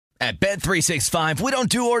At Bet365, we don't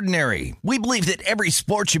do ordinary. We believe that every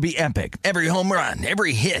sport should be epic. Every home run,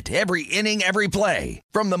 every hit, every inning, every play.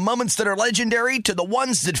 From the moments that are legendary to the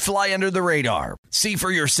ones that fly under the radar. See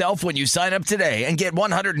for yourself when you sign up today and get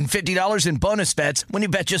 $150 in bonus bets when you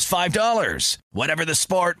bet just $5. Whatever the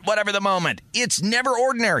sport, whatever the moment, it's never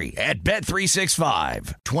ordinary at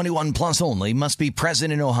Bet365. 21 plus only. Must be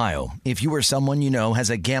present in Ohio. If you or someone you know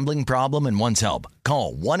has a gambling problem and wants help,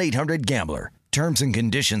 call 1-800-GAMBLER. Terms and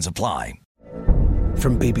conditions apply.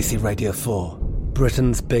 From BBC Radio 4,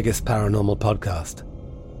 Britain's biggest paranormal podcast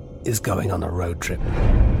is going on a road trip.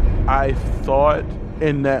 I thought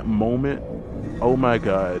in that moment, oh my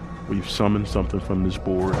God, we've summoned something from this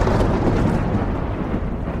board.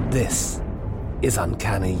 This is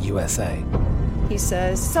Uncanny USA. He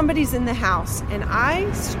says, somebody's in the house, and I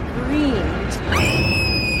screamed.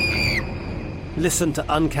 Listen to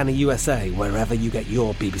Uncanny USA wherever you get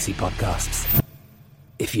your BBC podcasts,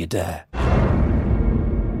 if you dare.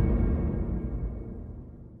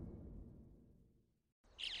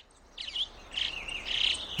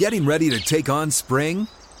 Getting ready to take on spring?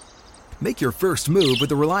 Make your first move with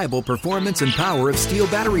the reliable performance and power of Steel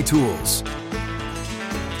battery tools.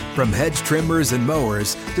 From hedge trimmers and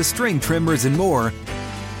mowers to string trimmers and more,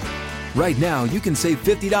 right now you can save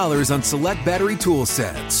 $50 on select battery tool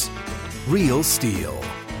sets. Real Steel.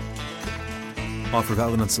 Offer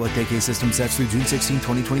valid on select AK system sets through June 16,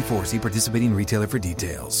 2024. See participating retailer for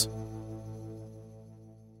details.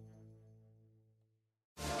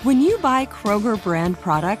 When you buy Kroger brand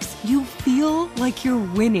products, you feel like you're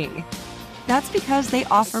winning. That's because they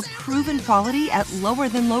offer proven quality at lower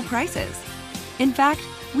than low prices. In fact,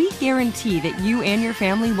 we guarantee that you and your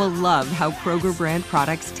family will love how Kroger brand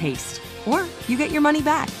products taste, or you get your money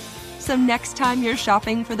back. So next time you're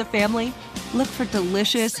shopping for the family, look for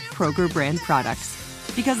delicious Kroger brand products,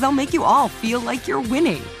 because they'll make you all feel like you're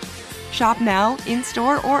winning. Shop now,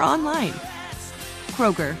 in-store, or online.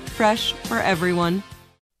 Kroger, fresh for everyone.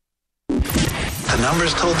 The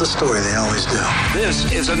numbers told the story, they always do.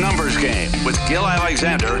 This is A Numbers Game with Gil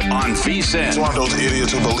Alexander on VSiN. It's one of those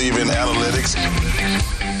idiots who believe in analytics.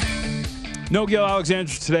 No Gil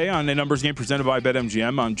Alexander today on A Numbers Game presented by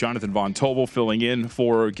BetMGM. I'm Jonathan Von Tobel filling in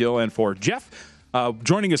for Gil and for Jeff.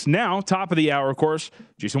 Joining us now, top of the hour, of course,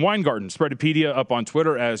 Jason Weingarten, Spreadopedia, up on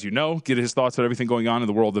Twitter, as you know. Get his thoughts on everything going on in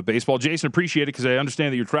the world of baseball. Jason, appreciate it because I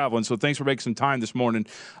understand that you're traveling, so thanks for making some time this morning.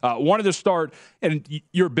 Wanted to start, and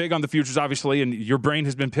you're big on the futures, obviously, and your brain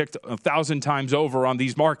has been picked 1,000 times over on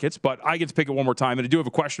these markets, but I get to pick it one more time, and I do have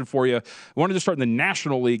a question for you. I wanted to start in the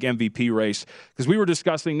National League MVP race because we were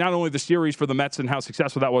discussing not only the series for the Mets and how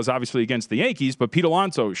successful that was, obviously, against the Yankees, but Pete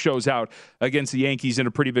Alonso shows out against the Yankees in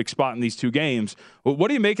a pretty big spot in these two games. What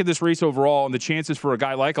do you make of this race overall and the chances for a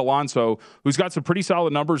guy like Alonso, who's got some pretty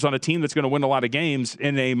solid numbers on a team that's going to win a lot of games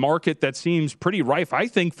in a market that seems pretty rife, I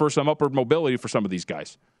think, for some upward mobility for some of these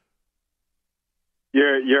guys?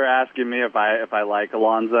 You're asking me if I like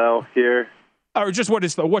Alonso here? Or just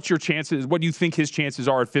what's your chances? What do you think his chances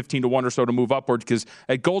are at 15-1 or so to move upward? Because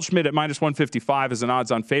at Goldschmidt at minus 155 as an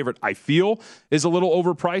odds-on favorite, I feel is a little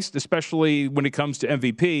overpriced, especially when it comes to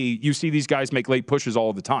MVP. You see these guys make late pushes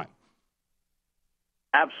all the time.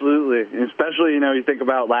 Absolutely. Especially, you think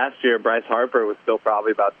about last year, Bryce Harper was still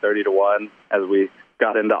probably about 30-1 as we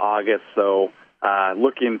got into August. So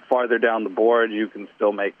looking farther down the board, you can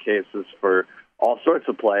still make cases for all sorts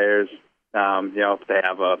of players, if they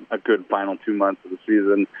have a good final 2 months of the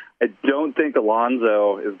season. I don't think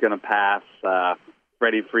Alonso is going to pass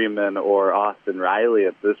Freddie Freeman or Austin Riley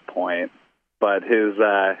at this point, but his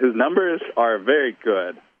numbers are very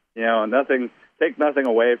good. Take nothing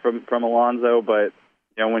away from Alonso, but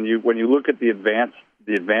when you look at the advanced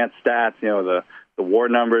stats, the WAR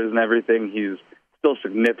numbers and everything, he's still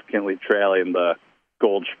significantly trailing the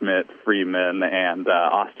Goldschmidt, Freeman, and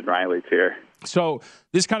Austin Riley tier. So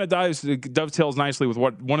this kind of dovetails nicely with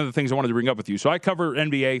one of the things I wanted to bring up with you. So I cover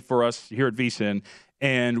NBA for us here at VSiN,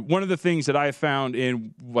 and one of the things that I have found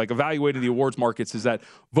in evaluating the awards markets is that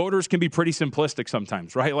voters can be pretty simplistic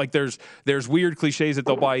sometimes, right? Like there's weird cliches that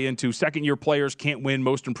they'll buy into. Second-year players can't win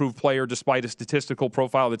Most Improved Player despite a statistical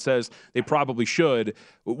profile that says they probably should.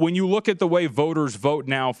 When you look at the way voters vote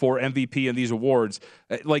now for MVP and these awards,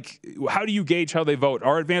 how do you gauge how they vote?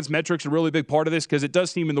 Are advanced metrics a really big part of this? Because it does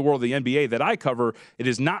seem in the world of the NBA that I cover, it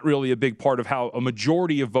is not really a big part of how a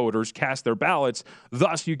majority of voters cast their ballots.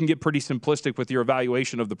 Thus, you can get pretty simplistic with your evaluation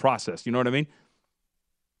of the process. You know what I mean?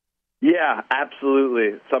 Yeah,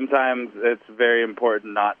 absolutely. Sometimes it's very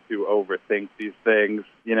important not to overthink these things,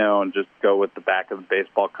 and just go with the back of the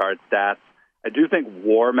baseball card stats. I do think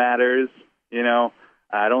WAR matters,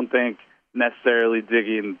 I don't think necessarily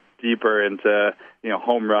digging deeper into,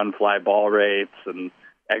 home run fly ball rates and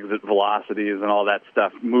exit velocities and all that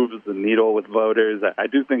stuff moves the needle with voters. I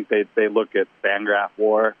do think they look at FanGraph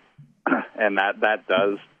WAR, and that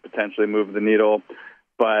does potentially move the needle.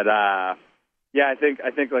 But I think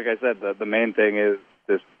like I said, the main thing is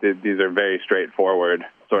these are very straightforward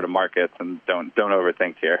sort of markets, and don't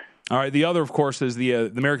overthink here. All right, the other, of course, is the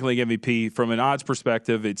American League MVP. From an odds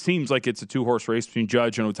perspective, it seems like it's a two-horse race between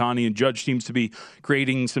Judge and Ohtani, and Judge seems to be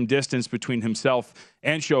creating some distance between himself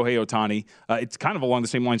and Shohei Ohtani. It's kind of along the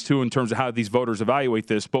same lines, too, in terms of how these voters evaluate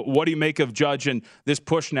this. But what do you make of Judge and this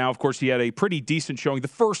push now? Of course, he had a pretty decent showing the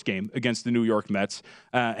first game against the New York Mets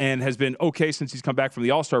and has been okay since he's come back from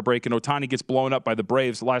the All-Star break, and Ohtani gets blown up by the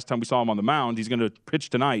Braves the last time we saw him on the mound. He's going to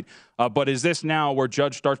pitch tonight. But is this now where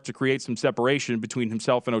Judge starts to create some separation between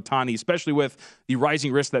himself and Ohtani, especially with the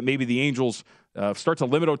rising risk that maybe the Angels start to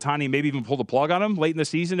limit Ohtani, maybe even pull the plug on him late in the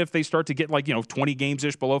season if they start to get 20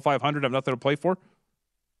 games-ish below 500, have nothing to play for?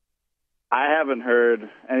 I haven't heard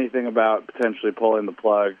anything about potentially pulling the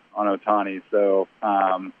plug on Ohtani, so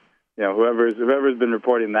whoever's been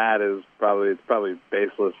reporting that is probably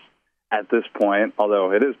baseless at this point,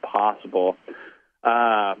 although it is possible.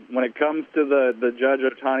 When it comes to the Judge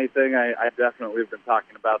Ohtani thing, I definitely have been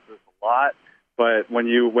talking about this a lot. But when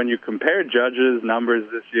you compare Judge's numbers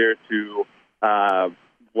this year to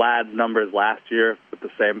Vlad's numbers last year with the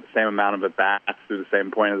same amount of at-bats through the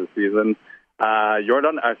same point of the season, Vlad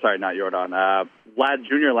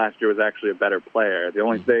Jr. last year was actually a better player. The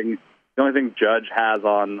only thing Judge has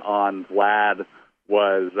on Vlad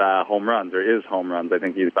was home runs, or is home runs. I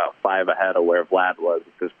think he's about 5 ahead of where Vlad was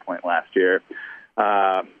at this point last year.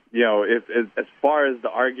 As far as the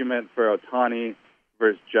argument for Ohtani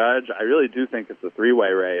versus Judge, I really do think it's a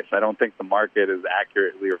three-way race. I don't think the market is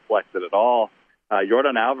accurately reflected at all.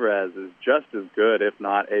 Yordan Alvarez is just as good, if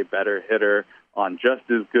not a better hitter, on just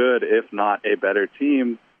as good, if not a better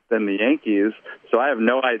team than the Yankees. So I have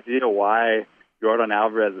no idea why Yordan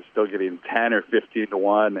Alvarez is still getting 10 or 15 to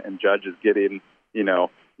 1 and Judge is getting,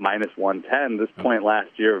 minus 110. This point last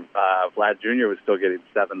year, Vlad Jr. was still getting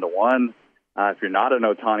 7 to 1. If you're not an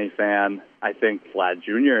Ohtani fan, I think Vlad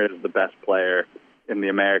Jr. is the best player in the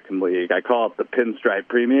American League. I call it the pinstripe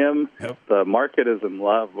premium. Yep. The market is in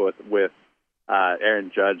love with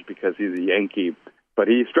Aaron Judge because he's a Yankee, but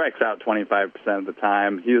he strikes out 25% of the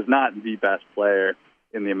time. He is not the best player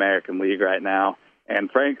in the American League right now. And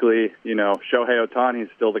frankly, Shohei Ohtani is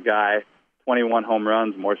still the guy, 21 home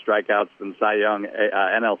runs, more strikeouts than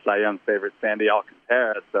NL Cy Young favorite Sandy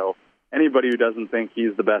Alcantara. So anybody who doesn't think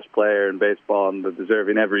he's the best player in baseball and the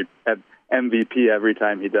deserving MVP every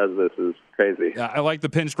time he does this is crazy. Yeah, I like the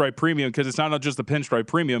pinstripe premium because it's not just the pinstripe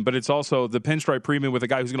premium, but it's also the pinstripe premium with a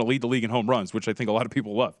guy who's going to lead the league in home runs, which I think a lot of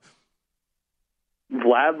people love.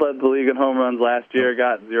 Vlad led the league in home runs last year,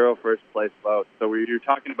 got 0 first-place votes. So you're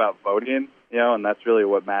talking about voting, and that's really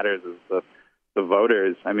what matters is the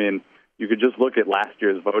voters. I mean, you could just look at last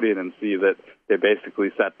year's voting and see that they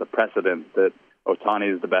basically set the precedent that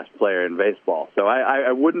Ohtani is the best player in baseball. So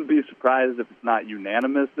I wouldn't be surprised if it's not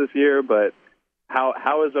unanimous this year, but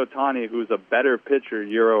how is Ohtani, who's a better pitcher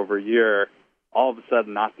year over year, all of a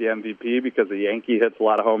sudden not the MVP because a Yankee hits a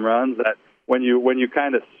lot of home runs? That when you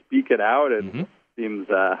kind of speak it out, it seems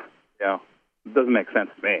it doesn't make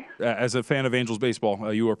sense to me. As a fan of Angels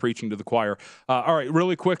baseball, you are preaching to the choir. All right,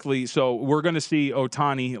 really quickly, so we're going to see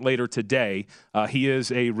Ohtani later today. He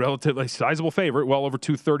is a relatively sizable favorite, well over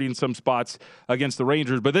 230 in some spots against the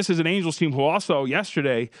Rangers. But this is an Angels team who also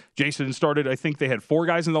yesterday, Jason, started, I think they had 4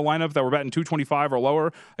 guys in the lineup that were batting 225 or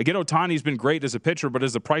lower. Again, Ohtani's been great as a pitcher, but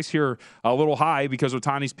is the price here a little high because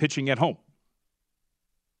Ohtani's pitching at home?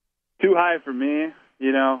 Too high for me.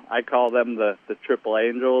 I call them the triple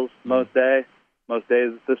Angels most days at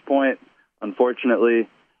this point. Unfortunately,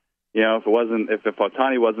 if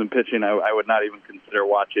Ohtani wasn't pitching, I would not even consider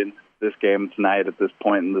watching this game tonight at this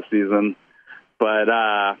point in the season. But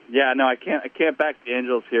I can't back the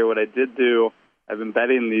Angels here. What I did do, I've been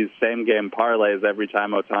betting these same game parlays every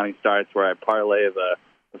time Ohtani starts, where I parlay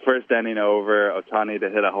the first inning over, Ohtani to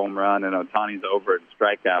hit a home run, and Ohtani's over in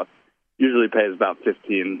strikeouts. Usually pays about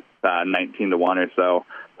 19 to 1 or so.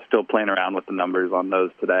 Still playing around with the numbers on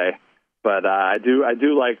those today, but I do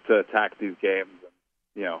like to attack these games,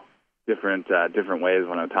 different ways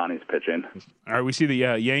when Ohtani's pitching. All right, we see the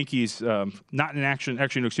Yankees not in action.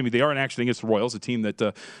 Actually, no, excuse me, they are in action against the Royals, a team that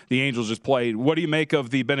the Angels just played. What do you make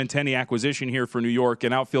of the Benintendi acquisition here for New York?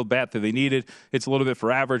 An outfield bat that they needed. It's a little bit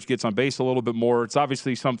for average, gets on base a little bit more. It's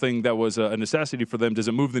obviously something that was a necessity for them. Does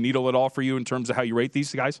it move the needle at all for you in terms of how you rate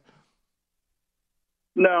these guys?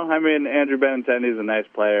 No, I mean, Andrew Benintendi is a nice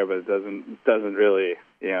player, but it doesn't really,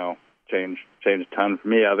 change a ton for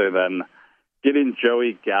me, other than getting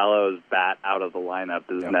Joey Gallo's bat out of the lineup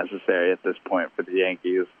is necessary at this point for the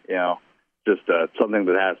Yankees. Just something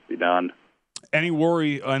that has to be done. Any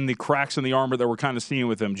worry on the cracks in the armor that we're kind of seeing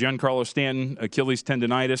with him? Giancarlo Stanton, Achilles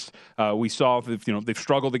tendonitis. We saw they've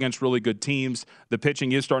struggled against really good teams. The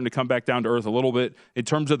pitching is starting to come back down to earth a little bit. In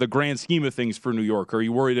terms of the grand scheme of things for New York, are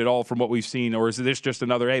you worried at all from what we've seen, or is this just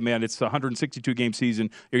another, hey man, it's a 162-game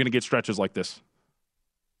season, you're going to get stretches like this?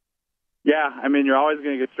 Yeah, I mean, you're always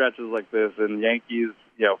going to get stretches like this, and Yankees,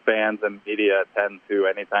 fans and media tend to,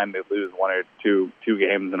 anytime they lose one or two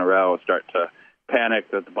games in a row, start to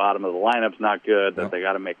panic that the bottom of the lineup's not good, that they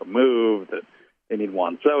got to make a move, that they need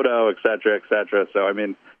Juan Soto, et cetera, et cetera. So, I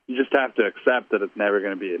mean, you just have to accept that it's never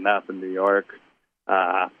going to be enough in New York.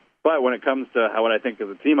 But when it comes to what I think of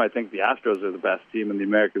the team, I think the Astros are the best team in the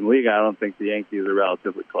American League. I don't think the Yankees are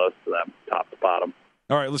relatively close to them, top to bottom.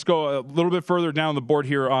 All right, let's go a little bit further down the board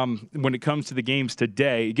here when it comes to the games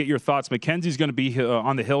today. Get your thoughts. McKenzie's going to be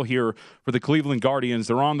on the hill here for the Cleveland Guardians.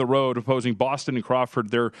 They're on the road opposing Boston and Crawford.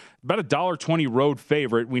 They're about a $1.20 road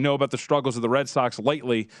favorite. We know about the struggles of the Red Sox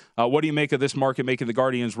lately. What do you make of this market making the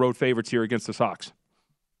Guardians road favorites here against the Sox?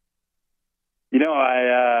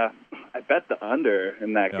 I bet the under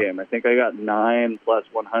in that game. I think I got 9 plus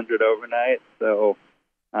 100 overnight. So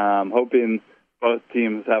hoping both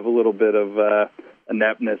teams have a little bit of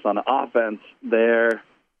ineptness on offense there,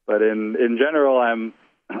 but in general, I'm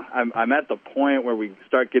at the point where we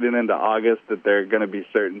start getting into August that there are going to be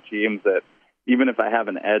certain teams that even if I have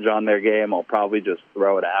an edge on their game, I'll probably just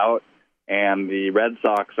throw it out. And the Red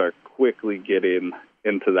Sox are quickly getting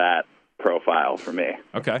into that profile for me.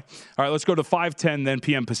 Okay. All right, let's go to 5:10 then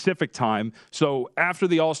p.m. Pacific time. So after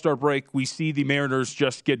the All-Star break, we see the Mariners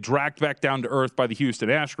just get dragged back down to earth by the Houston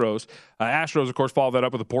Astros. Astros, of course, follow that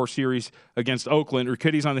up with a poor series against Oakland.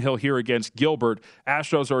 Urquiddy's on the hill here against Gilbert.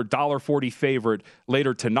 Astros are a $1.40 favorite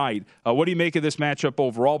later tonight. What do you make of this matchup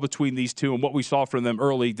overall between these two and what we saw from them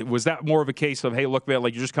early? Was that more of a case of, hey, look, man,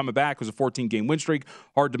 like you're just coming back? It was a 14-game win streak,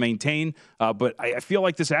 hard to maintain. But I feel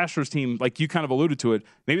like this Astros team, like you kind of alluded to it,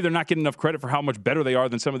 maybe they're not getting enough credit for how much better they are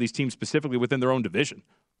than some of these teams specifically within their own division.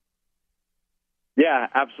 Yeah,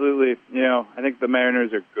 absolutely. I think the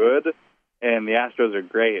Mariners are good and the Astros are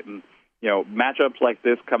great. And, matchups like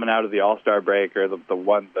this coming out of the All-Star break or the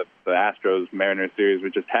one that the Astros-Mariners series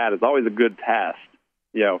we just had is always a good test,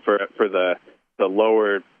 for the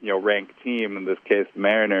lower, ranked team, in this case the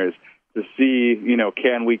Mariners, to see,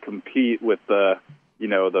 can we compete with the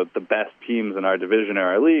best teams in our division or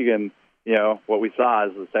our league. And, what we saw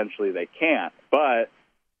is essentially they can't. But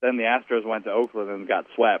then the Astros went to Oakland and got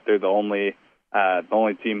swept. They're the only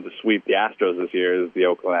team to sweep the Astros this year is the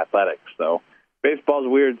Oakland Athletics. So baseball's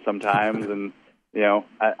weird sometimes, and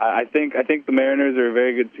I think the Mariners are a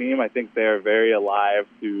very good team. I think they are very alive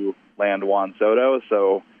to land Juan Soto.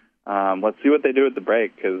 So let's see what they do at the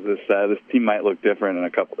break, because this team might look different in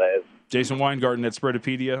a couple days. Jason Weingarten at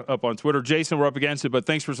Spreadopedia up on Twitter. Jason, we're up against it, but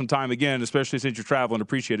thanks for some time again, especially since you're traveling.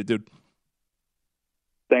 Appreciate it, dude.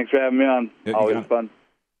 Thanks for having me on. Always fun.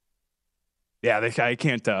 Yeah, I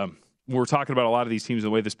can't. We're talking about a lot of these teams, the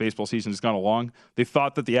way this baseball season has gone along. They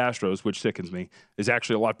thought that the Astros, which sickens me, is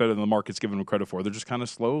actually a lot better than the market's giving them credit for. They're just kind of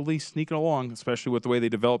slowly sneaking along, especially with the way they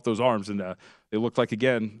develop those arms. And they look like,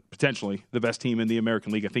 again, potentially the best team in the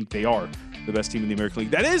American League. I think they are the best team in the American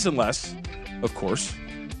League. That is, unless, of course,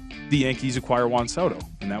 the Yankees acquire Juan Soto,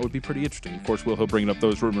 and that would be pretty interesting. Of course, he'll bring up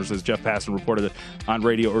those rumors, as Jeff Passan reported it on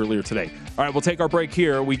radio earlier today. All right, we'll take our break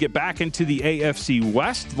here. We get back into the AFC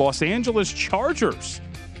West. Los Angeles Chargers.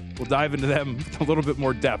 We'll dive into them with a little bit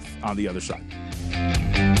more depth on the other side.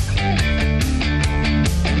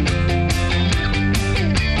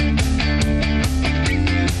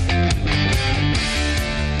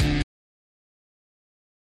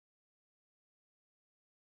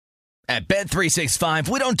 At Bet365,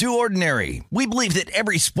 we don't do ordinary. We believe that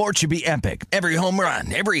every sport should be epic. Every home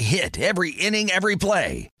run, every hit, every inning, every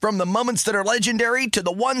play. From the moments that are legendary to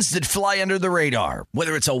the ones that fly under the radar.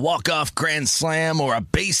 Whether it's a walk-off grand slam or a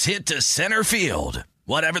base hit to center field.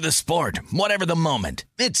 Whatever the sport, whatever the moment.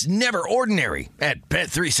 It's never ordinary at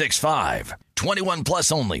Bet365. 21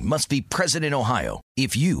 plus only. Must be present in Ohio.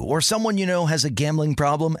 If you or someone you know has a gambling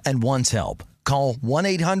problem and wants help, call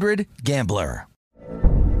 1-800-GAMBLER.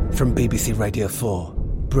 From BBC Radio 4,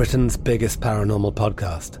 Britain's biggest paranormal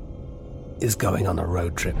podcast is going on a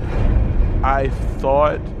road trip. I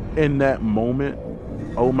thought in that moment,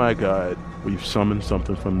 oh my God, we've summoned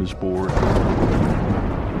something from this board.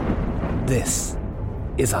 This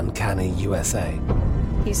is Uncanny USA.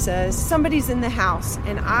 He says, somebody's in the house,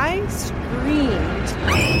 and I screamed.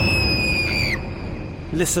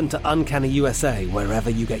 Listen to Uncanny USA wherever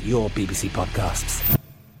you get your BBC podcasts,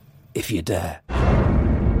 if you dare.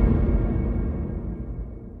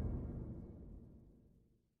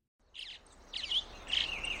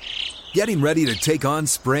 Getting ready to take on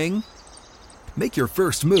spring? Make your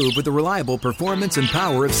first move with the reliable performance and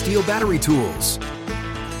power of Steel battery tools.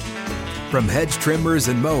 From hedge trimmers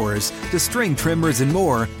and mowers to string trimmers and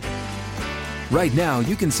more, right now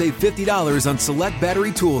you can save $50 on select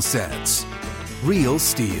battery tool sets. Real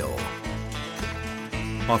Steel.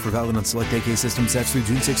 Offer valid on select AK system sets through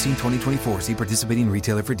June 16, 2024. See participating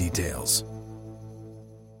retailer for details.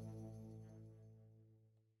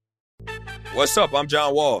 What's up? I'm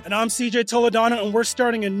John Wall. And I'm CJ Toledano, and we're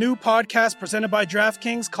starting a new podcast presented by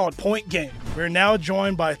DraftKings called Point Game. We're now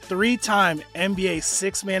joined by three-time NBA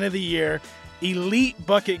Sixth Man of the Year, elite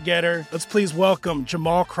bucket getter. Let's please welcome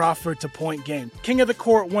Jamal Crawford to Point Game. King of the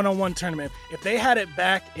Court one-on-one tournament. If they had it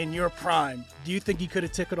back in your prime, do you think you could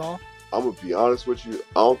have took it all? I'm going to be honest with you.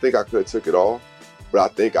 I don't think I could have took it all, but I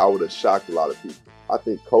think I would have shocked a lot of people. I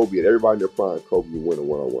think Kobe and everybody in their prime, Kobe would win a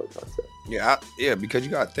one-on-one contest. Yeah, because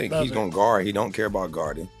you got to think. He's going to guard. He don't care about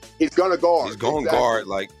guarding. He's going to guard. He's going to guard.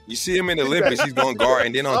 Like, you see him in the Olympics, he's going to guard.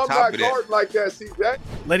 And then on top of that. I'm not guarding like that, CJ.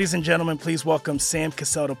 Ladies and gentlemen, please welcome Sam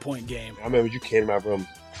Cassell to Point Game. I remember you came out from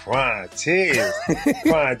prime 10.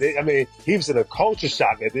 I mean, he was in a culture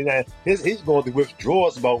shock. And then he's going through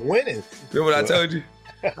withdrawals about winning. Remember what I told you?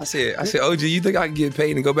 I said, OG, you think I can get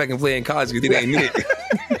paid and go back and play in college because it ain't it?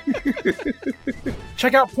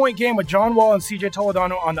 Check out Point Game with John Wall and CJ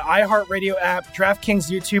Toledano on the iHeartRadio app, DraftKings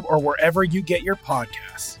YouTube, or wherever you get your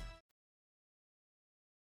podcasts.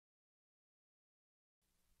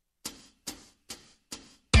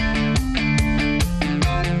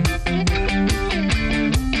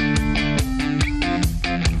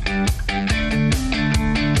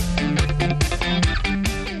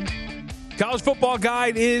 College Football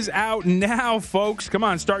Guide is out now, folks. Come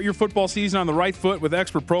on, start your football season on the right foot with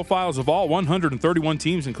expert profiles of all 131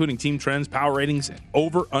 teams, including team trends, power ratings,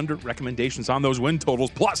 over-under recommendations on those win totals,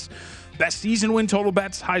 plus best season win total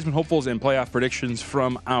bets, Heisman hopefuls, and playoff predictions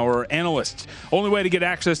from our analysts. Only way to get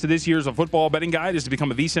access to this year's football betting guide is to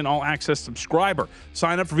become a VSiN All Access subscriber.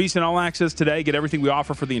 Sign up for VSiN All Access today. Get everything we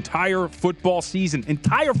offer for the entire football season.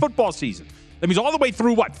 Entire football season. That means all the way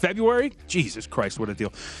through, what, February? Jesus Christ, what a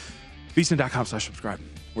deal. VSiN.com/subscribe,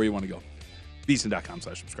 where you want to go.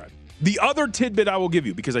 VSiN.com/subscribe. The other tidbit I will give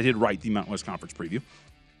you, because I did write the Mountain West Conference preview,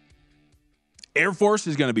 Air Force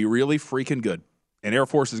is going to be really freaking good. And Air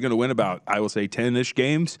Force is going to win about, I will say, 10-ish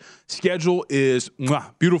games. Schedule is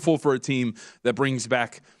beautiful for a team that brings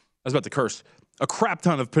back, I was about to curse, a crap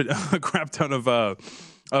ton of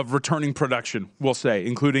returning production, we'll say,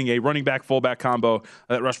 including a running back, fullback combo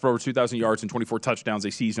that rushed for over 2,000 yards and 24 touchdowns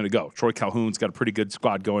a season ago. Troy Calhoun's got a pretty good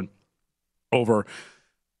squad going over.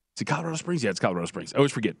 Is it Colorado Springs? Yeah, it's Colorado Springs. I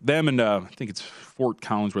always forget. Them and I think it's Fort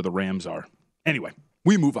Collins where the Rams are. Anyway,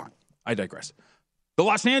 we move on. I digress. The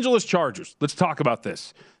Los Angeles Chargers. Let's talk about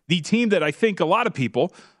this. The team that I think a lot of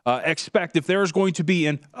people expect, if there's going to be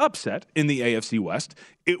an upset in the AFC West,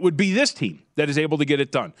 it would be this team that is able to get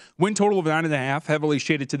it done. Win total of 9.5, heavily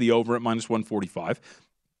shaded to the over at -145.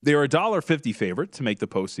 They're a $1.50 favorite to make the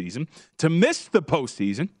postseason. To miss the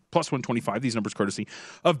postseason, +125. These numbers courtesy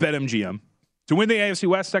of BetMGM. To win the AFC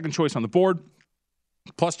West, second choice on the board,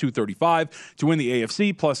 +235. To win the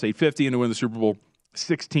AFC, +850. And to win the Super Bowl,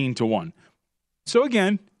 16-1. So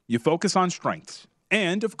again, you focus on strengths.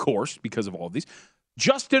 And, of course, because of all of these,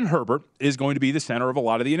 Justin Herbert is going to be the center of a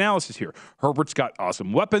lot of the analysis here. Herbert's got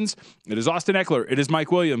awesome weapons. It is Austin Eckler. It is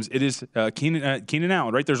Mike Williams. It is Keenan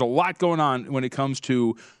Allen, right? There's a lot going on when it comes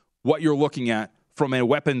to what you're looking at from a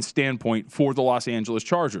weapons standpoint for the Los Angeles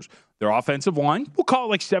Chargers. Their offensive line, we'll call it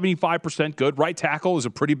like 75% good. Right tackle is a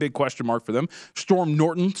pretty big question mark for them. Storm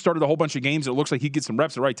Norton started a whole bunch of games. It looks like he gets some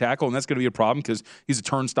reps at right tackle, and that's going to be a problem because he's a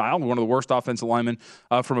turnstile, one of the worst offensive linemen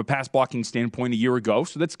from a pass blocking standpoint a year ago.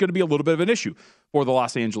 So that's going to be a little bit of an issue for the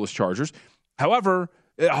Los Angeles Chargers. However,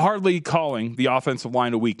 hardly calling the offensive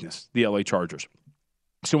line a weakness, the LA Chargers.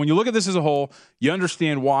 So when you look at this as a whole, you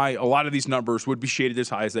understand why a lot of these numbers would be shaded as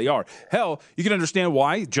high as they are. Hell, you can understand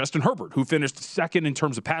why Justin Herbert, who finished second in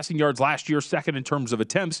terms of passing yards last year, second in terms of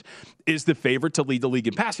attempts, is the favorite to lead the league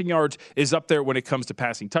in passing yards, is up there when it comes to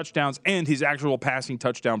passing touchdowns, and his actual passing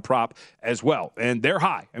touchdown prop as well. And they're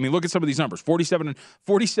high. I mean, look at some of these numbers.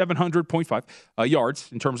 4,700.5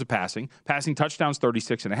 yards in terms of passing. Passing touchdowns,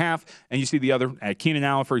 36.5. And you see the other, Keenan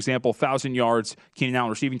Allen, for example, 1,000 yards. Keenan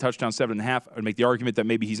Allen receiving touchdowns, 7.5. I would make the argument that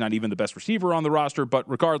maybe he's not even the best receiver on the roster. But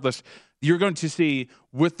regardless, you're going to see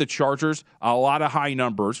with the Chargers a lot of high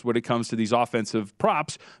numbers when it comes to these offensive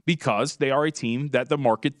props because they are a team that the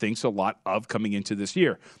market thinks a lot of coming into this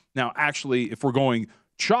year. Now, actually, if we're going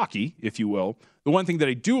chalky, if you will, the one thing that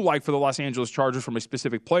I do like for the Los Angeles Chargers from a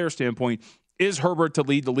specific player standpoint is Herbert to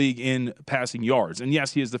lead the league in passing yards. And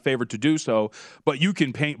yes, he is the favorite to do so, but you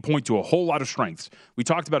can point to a whole lot of strengths. We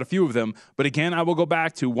talked about a few of them, but again, I will go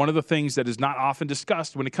back to one of the things that is not often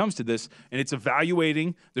discussed when it comes to this, and it's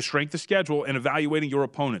evaluating the strength of schedule and evaluating your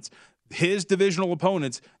opponents. His divisional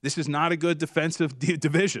opponents, this is not a good defensive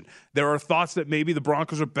division. There are thoughts that maybe the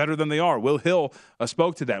Broncos are better than they are. Will Hill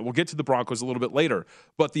spoke to that. We'll get to the Broncos a little bit later.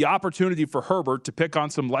 But the opportunity for Herbert to pick on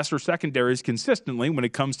some lesser secondaries consistently when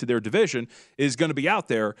it comes to their division is going to be out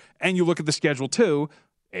there. And you look at the schedule too.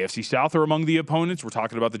 AFC South are among the opponents. We're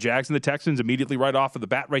talking about the Jags and the Texans immediately right off of the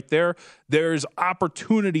bat right there. There's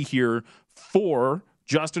opportunity here for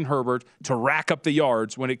Justin Herbert to rack up the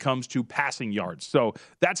yards when it comes to passing yards. So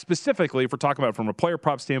that's specifically, if we're talking about it from a player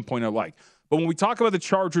prop standpoint, I like. But when we talk about the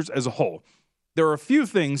Chargers as a whole, there are a few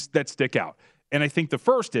things that stick out. And I think the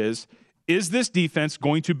first is this defense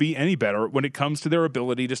going to be any better when it comes to their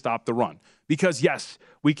ability to stop the run? Because, yes,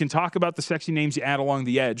 we can talk about the sexy names you add along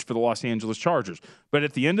the edge for the Los Angeles Chargers. But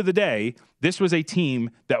at the end of the day, this was a team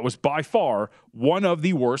that was by far one of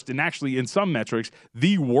the worst, and actually in some metrics,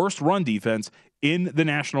 the worst run defense in the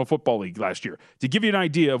National Football League last year. To give you an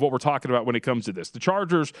idea of what we're talking about when it comes to this, the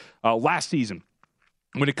Chargers last season,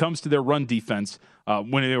 when it comes to their run defense,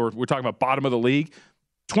 we're talking about bottom of the league,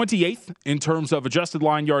 28th in terms of adjusted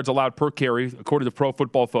line yards allowed per carry, according to Pro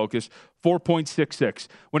Football Focus, 4.66.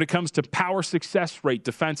 When it comes to power success rate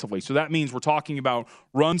defensively, so that means we're talking about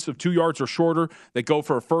runs of 2 yards or shorter that go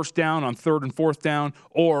for a first down on 3rd and 4th down,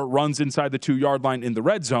 or runs inside the 2-yard line in the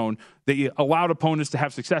red zone. They allowed opponents to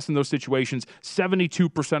have success in those situations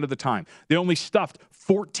 72% of the time. They only stuffed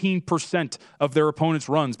 14% of their opponents'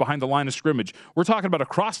 runs behind the line of scrimmage. We're talking about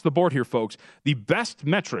across the board here, folks. The best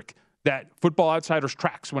metric that Football Outsiders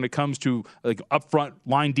tracks when it comes to like upfront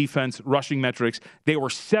line defense rushing metrics, they were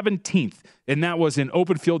 17th, and that was in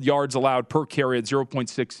open field yards allowed per carry at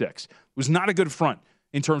 0.66. It was not a good front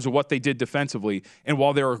in terms of what they did defensively, and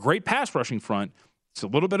while they're a great pass rushing front, it's a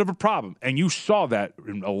little bit of a problem, and you saw that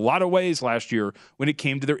in a lot of ways last year when it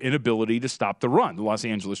came to their inability to stop the run, the Los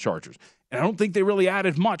Angeles Chargers. And I don't think they really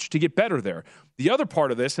added much to get better there. The other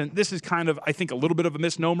part of this, and this is kind of, I think, a little bit of a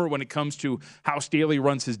misnomer when it comes to how Staley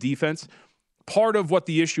runs his defense. Part of what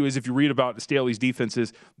the issue is, if you read about Staley's defense,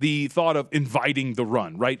 is the thought of inviting the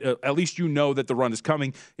run, right? At least you know that the run is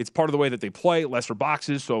coming. It's part of the way that they play, lesser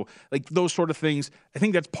boxes. So, like, those sort of things, I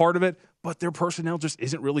think that's part of it. But their personnel just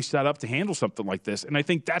isn't really set up to handle something like this. And I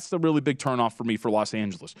think that's the really big turnoff for me for Los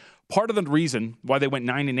Angeles. Part of the reason why they went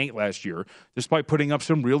 9-8 last year, despite putting up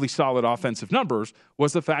some really solid offensive numbers,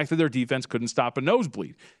 was the fact that their defense couldn't stop a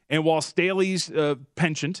nosebleed. And while Staley's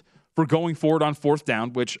penchant for going forward on 4th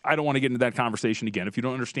down, which I don't want to get into that conversation again. If you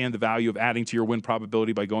don't understand the value of adding to your win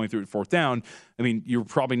probability by going through at 4th down, I mean, you're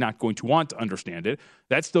probably not going to want to understand it.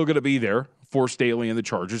 That's still going to be there for Staley and the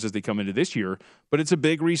Chargers as they come into this year, but it's a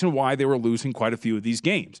big reason why they were losing quite a few of these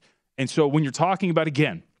games. And so when you're talking about,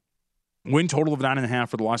 again, win total of 9.5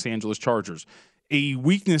 for the Los Angeles Chargers, a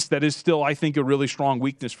weakness that is still, I think, a really strong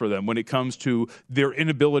weakness for them when it comes to their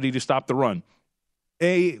inability to stop the run.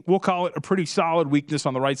 We'll call it a pretty solid weakness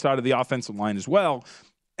on the right side of the offensive line as well.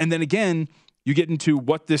 And then again, you get into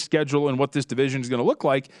what this schedule and what this division is going to look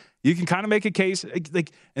like. You can kind of make a case,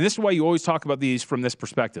 like, and this is why you always talk about these from this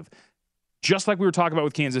perspective. Just like we were talking about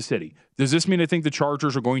with Kansas City. Does this mean I think the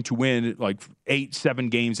Chargers are going to win like 8-7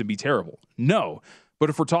 games and be terrible? No. But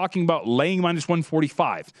if we're talking about laying minus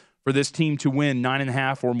 145 for this team to win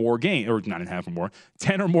 9.5 or more games, or 9.5 or more,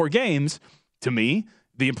 10 or more games, to me,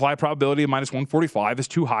 the implied probability of minus 145 is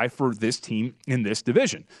too high for this team in this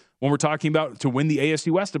division. When we're talking about to win the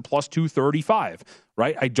AFC West at plus 235,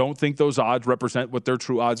 right? I don't think those odds represent what their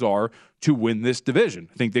true odds are to win this division.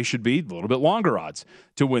 I think they should be a little bit longer odds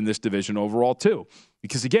to win this division overall too.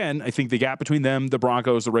 Because again, I think the gap between them, the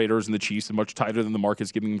Broncos, the Raiders, and the Chiefs is much tighter than the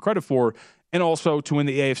market's giving them credit for. And also to win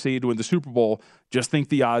the AFC, to win the Super Bowl, just think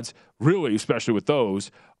the odds really, especially with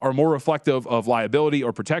those, are more reflective of liability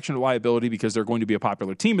or protection of liability because they're going to be a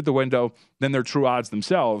popular team at the window than their true odds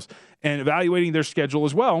themselves. And evaluating their schedule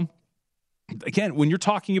as well, again, when you're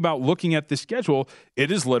talking about looking at this schedule,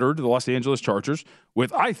 it is littered, the Los Angeles Chargers,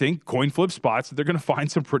 with, I think, coin flip spots that they're going to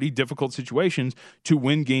find some pretty difficult situations to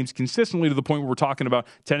win games consistently to the point where we're talking about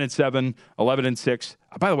 10-7, 11-6.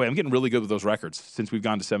 By the way, I'm getting really good with those records since we've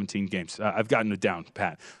gone to 17 games. I've gotten it down,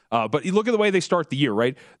 Pat. But you look at the way they start the year,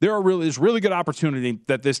 right? There's really good opportunity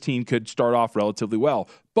that this team could start off relatively well.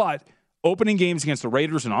 But opening games against the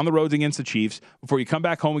Raiders and on the road against the Chiefs before you come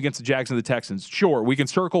back home against the Jags and the Texans, sure, we can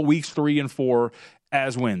circle weeks 3 and 4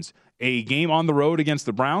 as wins. A game on the road against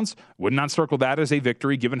the Browns, would not circle that as a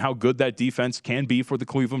victory given how good that defense can be for the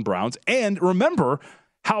Cleveland Browns. And remember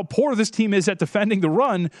how poor this team is at defending the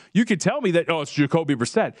run. You could tell me that, it's Jacoby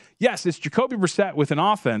Brissett. Yes, it's Jacoby Brissett with an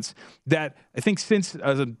offense that I think since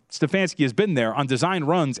Stefanski has been there on design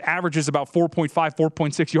runs averages about 4.5,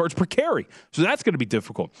 4.6 yards per carry. So that's going to be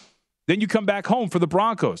difficult. Then you come back home for the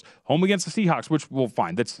Broncos, home against the Seahawks, which we'll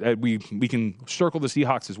find. That's we can circle the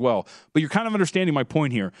Seahawks as well. But you're kind of understanding my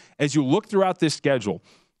point here. As you look throughout this schedule,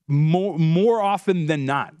 more often than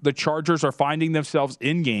not, the Chargers are finding themselves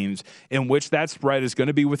in games in which that spread is going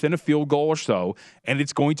to be within a field goal or so, and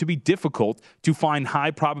it's going to be difficult to find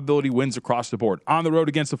high probability wins across the board. On the road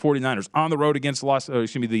against the 49ers, on the road against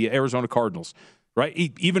the Arizona Cardinals. Right?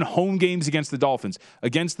 Even home games against the Dolphins,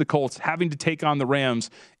 against the Colts, having to take on the Rams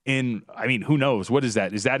who knows? What is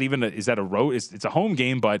that? Is that a road? It's a home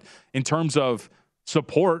game, but in terms of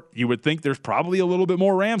support, you would think there's probably a little bit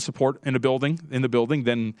more Rams support in the building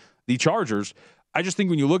than the Chargers. I just think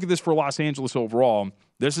when you look at this for Los Angeles overall,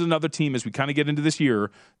 this is another team as we kind of get into this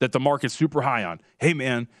year that the market's super high on. Hey,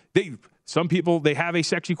 man, some people, they have a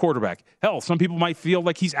sexy quarterback. Hell, some people might feel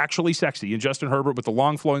like he's actually sexy. And Justin Herbert, with the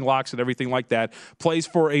long flowing locks and everything like that, plays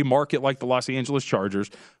for a market like the Los Angeles Chargers.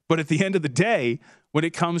 But at the end of the day, when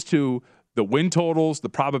it comes to the win totals, the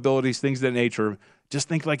probabilities, things of that nature, just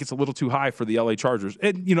think like it's a little too high for the LA Chargers.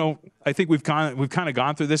 And, I think we've kind of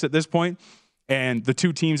gone through this at this point. And the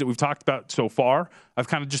two teams that we've talked about so far, I've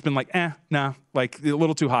kind of just been like, like a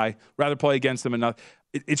little too high. Rather play against them and not.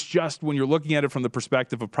 It's just when you're looking at it from the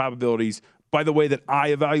perspective of probabilities, by the way that I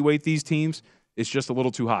evaluate these teams, it's just a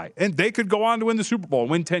little too high. And they could go on to win the Super Bowl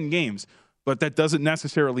and win 10 games, but that doesn't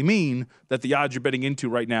necessarily mean that the odds you're betting into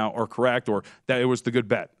right now are correct or that it was the good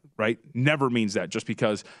bet, right? Never means that just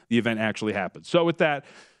because the event actually happened. So with that,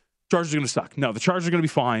 Chargers are going to suck. No, the Chargers are going to be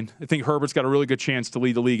fine. I think Herbert's got a really good chance to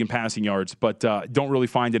lead the league in passing yards, but don't really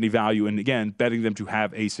find any value in, again, betting them to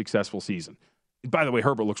have a successful season. By the way,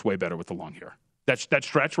 Herbert looks way better with the long hair. That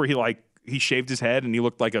stretch where he shaved his head and he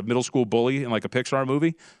looked like a middle school bully in like a Pixar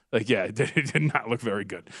movie. It did not look very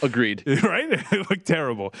good. Agreed. Right? It looked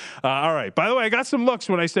terrible. All right. By the way, I got some looks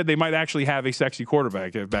when I said they might actually have a sexy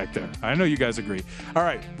quarterback back there. I know you guys agree. All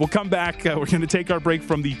right. We'll come back. We're going to take our break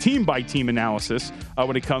from the team-by-team analysis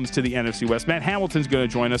when it comes to the NFC West. Matt Hamilton's going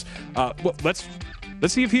to join us. Let's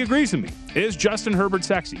see if he agrees with me. Is Justin Herbert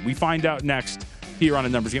sexy? We find out next here on A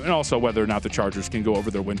Numbers Game, and also whether or not the Chargers can go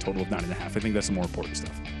over their win total of 9.5. I think that's the more important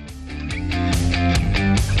stuff.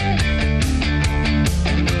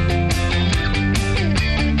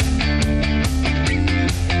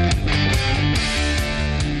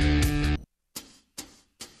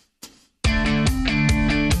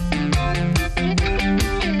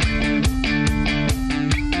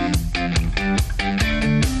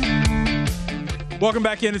 Welcome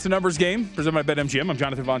back in. It's A Numbers Game, presented by BetMGM. I'm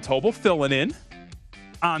Jonathan Von Tobel, filling in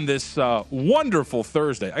on this wonderful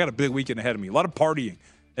Thursday. I got a big weekend ahead of me. A lot of partying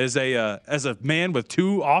as a man with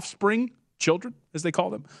 2 offspring children, as they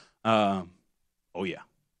call them. Oh, yeah.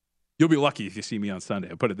 You'll be lucky if you see me on Sunday.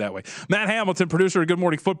 I'll put it that way. Matt Hamilton, producer of Good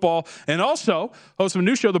Morning Football, and also host of a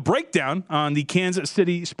new show, The Breakdown, on the Kansas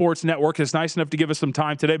City Sports Network, is nice enough to give us some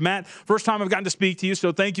time today. Matt, first time I've gotten to speak to you,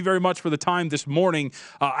 so thank you very much for the time this morning.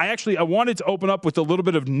 I wanted to open up with a little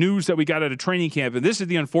bit of news that we got out of training camp, and this is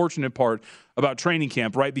the unfortunate part about training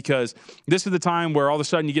camp, right? Because this is the time where all of a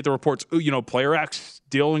sudden you get the reports, player X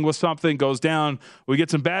dealing with something, goes down. We get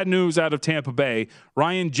some bad news out of Tampa Bay.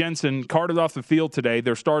 Ryan Jensen carted off the field today,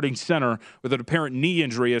 their starting center, with an apparent knee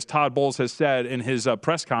injury, as Todd Bowles has said in his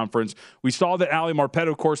press conference. We saw that Ali Marpet,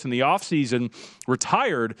 of course, in the offseason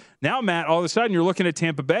retired. Now, Matt, all of a sudden you're looking at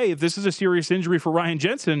Tampa Bay. If this is a serious injury for Ryan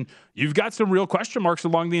Jensen, you've got some real question marks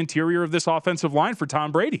along the interior of this offensive line for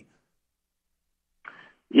Tom Brady.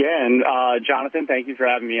 Yeah, and Jonathan, thank you for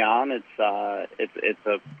having me on. It's a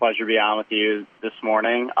pleasure to be on with you this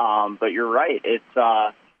morning. But you're right,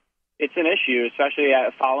 it's an issue, especially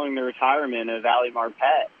following the retirement of Ali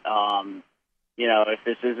Marpet. If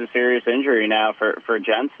this is a serious injury now for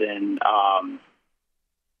Jensen,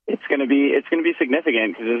 it's going to be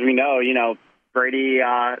significant because, as we know, Brady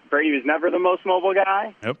was never the most mobile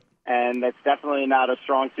guy. Yep. and that's definitely not a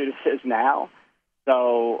strong suit of his now.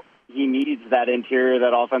 So he needs that interior,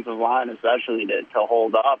 that offensive line, especially to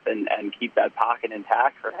hold up and keep that pocket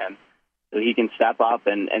intact for him so he can step up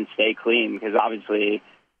and stay clean, because obviously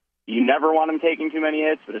you never want him taking too many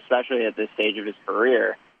hits, but especially at this stage of his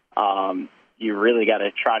career, you really got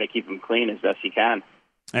to try to keep him clean as best you can.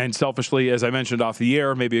 And selfishly, as I mentioned off the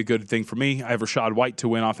air, maybe a good thing for me, I have Rachaad White to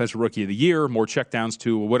win Offensive Rookie of the Year, more checkdowns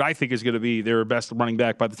to what I think is going to be their best running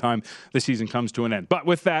back by the time the season comes to an end. But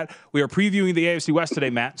with that, we are previewing the AFC West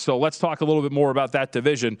today, Matt, so let's talk a little bit more about that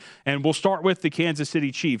division, and we'll start with the Kansas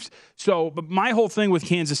City Chiefs. So my whole thing with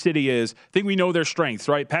Kansas City is, I think we know their strengths,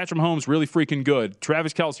 right? Patrick Mahomes, really freaking good.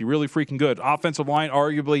 Travis Kelce, really freaking good. Offensive line,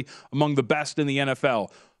 arguably among the best in the NFL.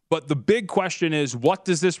 But the big question is, what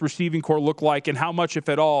does this receiving core look like, and how much, if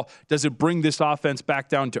at all, does it bring this offense back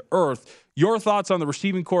down to earth? Your thoughts on the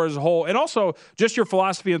receiving core as a whole, and also just your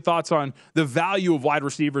philosophy and thoughts on the value of wide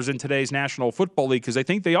receivers in today's National Football League, because I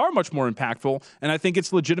think they are much more impactful, and I think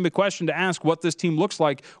it's a legitimate question to ask what this team looks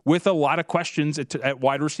like with a lot of questions at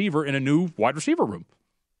wide receiver in a new wide receiver room.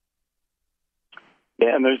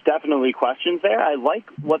 Yeah, and there's definitely questions there. I like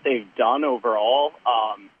what they've done overall.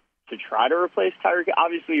 To try to replace Tyreek.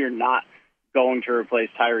 Obviously, you're not going to replace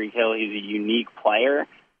Tyreek Hill. He's a unique player.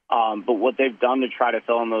 But what they've done to try to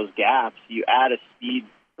fill in those gaps, you add a speed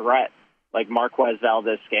threat like Marquez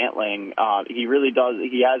Valdes-Scantling. He really does.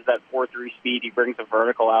 He has that 4.3 speed. He brings a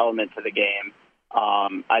vertical element to the game.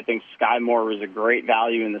 I think Sky Moore was a great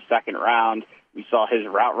value in the second round. We saw his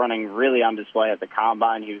route running really on display at the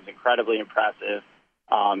Combine. He was incredibly impressive.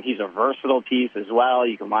 He's a versatile piece as well.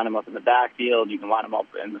 You can line him up in the backfield. You can line him up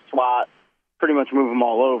in the slot. Pretty much move him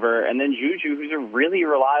all over. And then Juju, who's a really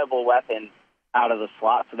reliable weapon out of the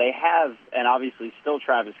slot. So they have, and obviously still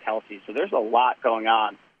Travis Kelce. So there's a lot going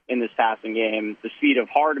on in this passing game. The speed of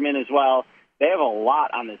Hardman as well. They have a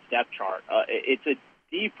lot on this depth chart. It's a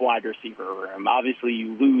deep wide receiver room. Obviously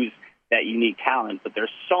you lose that unique talent, but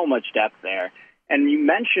there's so much depth there. And you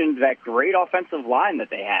mentioned that great offensive line that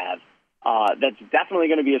they have. That's definitely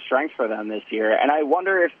going to be a strength for them this year. And I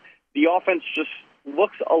wonder if the offense just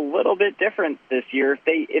looks a little bit different this year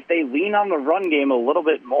if they lean on the run game a little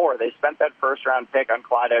bit more. They spent that first-round pick on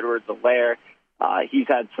Clyde Edwards-Helaire. He's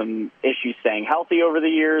had some issues staying healthy over the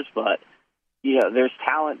years, but there's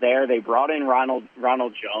talent there. They brought in Ronald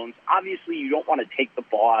Jones. Obviously, you don't want to take the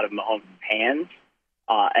ball out of Mahomes' hands,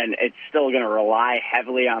 and it's still going to rely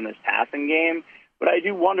heavily on this passing game. But I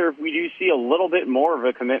do wonder if we do see a little bit more of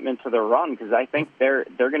a commitment to the run, because I think they're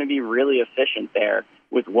going to be really efficient there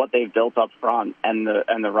with what they've built up front and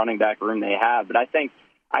the running back room they have. But I think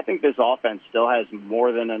this offense still has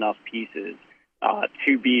more than enough pieces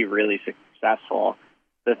to be really successful.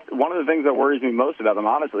 One of the things that worries me most about them,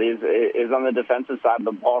 honestly, is on the defensive side of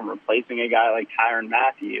the ball, replacing a guy like Tyrann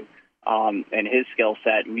Mathieu. And his skill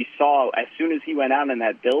set. We saw as soon as he went out in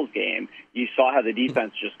that Bills game, you saw how the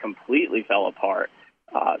defense just completely fell apart.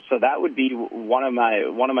 So that would be one of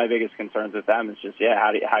my biggest concerns with them is just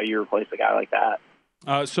how you replace a guy like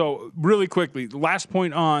that. So really quickly, last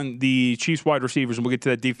point on the Chiefs wide receivers, and we'll get to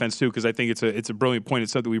that defense too, because I think it's a brilliant point.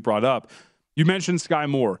 It's something we brought up. You mentioned Sky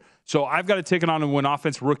Moore. So I've got to take it on and win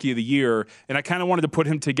Offensive Rookie of the Year, and I kind of wanted to put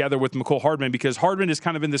him together with Mecole Hardman, because Hardman is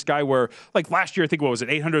kind of in this guy where, like last year, I think,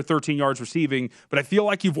 813 yards receiving, but I feel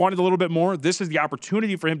like you've wanted a little bit more. This is the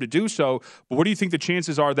opportunity for him to do so, but what do you think the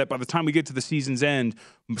chances are that by the time we get to the season's end,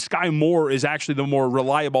 Sky Moore is actually the more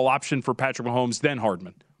reliable option for Patrick Mahomes than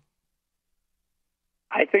Hardman?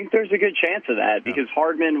 I think there's a good chance of that, because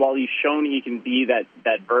Hardman, while he's shown he can be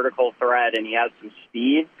that vertical threat and he has some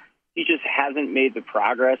speed, he just hasn't made the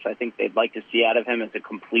progress I think they'd like to see out of him as a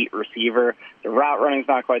complete receiver. The route running's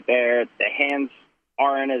not quite there. The hands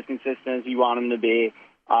aren't as consistent as you want them to be.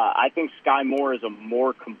 I think Sky Moore is a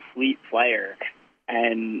more complete player,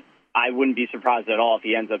 and I wouldn't be surprised at all if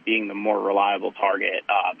he ends up being the more reliable target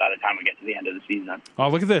by the time we get to the end of the season. Oh,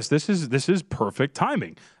 look at this. This is perfect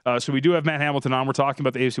timing. So we do have Matt Hamilton on. We're talking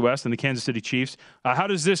about the AFC West and the Kansas City Chiefs. How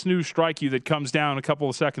does this news strike you that comes down a couple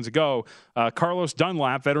of seconds ago? Carlos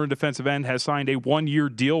Dunlap, veteran defensive end, has signed a 1-year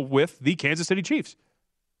deal with the Kansas City Chiefs.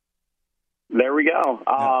 There we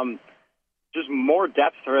go. Just more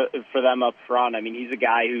depth for them up front. I mean, he's a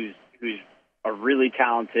guy who's a really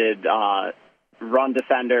talented run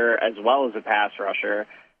defender as well as a pass rusher.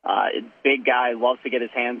 Big guy, loves to get his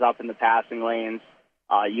hands up in the passing lanes.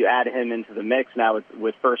 You add him into the mix now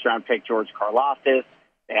with first-round pick George Karlaftis.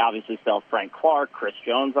 They obviously still have Frank Clark, Chris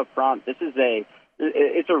Jones up front.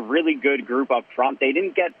 It's a really good group up front. They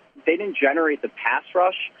didn't generate the pass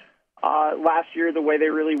rush last year the way they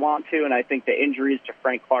really want to, and I think the injuries to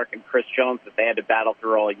Frank Clark and Chris Jones that they had to battle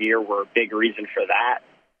through all year were a big reason for that.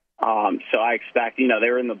 So I expect, they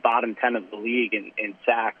were in the bottom 10 of the league in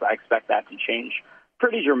sacks. I expect that to change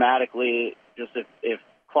pretty dramatically just if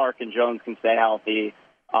Clark and Jones can stay healthy,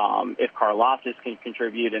 if Karlaftis can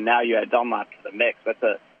contribute, and now you add Dunlap to the mix.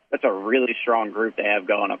 That's a really strong group they have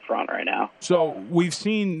going up front right now. So we've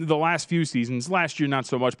seen the last few seasons, last year not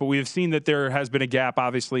so much, but we have seen that there has been a gap,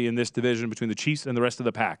 obviously, in this division between the Chiefs and the rest of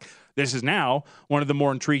the pack. This is now one of the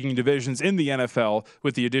more intriguing divisions in the NFL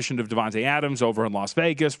with the addition of Davante Adams over in Las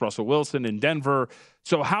Vegas, Russell Wilson in Denver.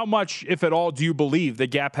 So how much, if at all, do you believe the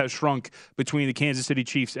gap has shrunk between the Kansas City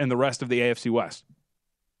Chiefs and the rest of the AFC West?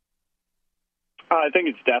 I think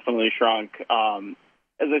it's definitely shrunk.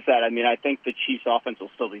 As I said, I think the Chiefs' offense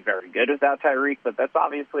will still be very good without Tyreek, but that's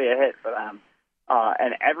obviously a hit for them.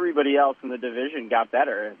 And everybody else in the division got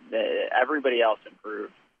better. Everybody else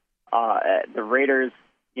improved. The Raiders,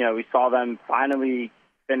 we saw them finally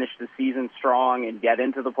finish the season strong and get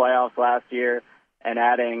into the playoffs last year, and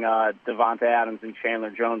adding Davante Adams and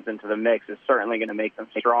Chandler Jones into the mix is certainly going to make them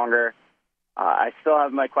stronger. I still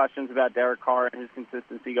have my questions about Derek Carr and his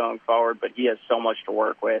consistency going forward, but he has so much to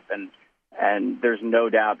work with, and there's no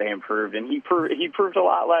doubt they improved. And he proved a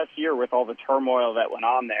lot last year with all the turmoil that went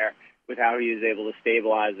on there, with how he was able to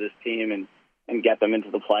stabilize this team and get them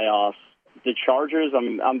into the playoffs. The Chargers,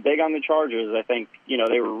 I'm big on the Chargers. I think,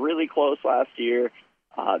 they were really close last year.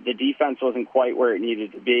 The defense wasn't quite where it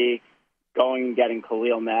needed to be. Going and getting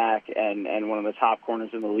Khalil Mack and one of the top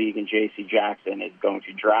corners in the league in J.C. Jackson is going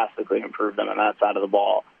to drastically improve them on that side of the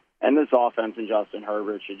ball. And this offense and Justin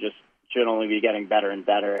Herbert should only be getting better and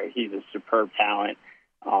better. He's a superb talent,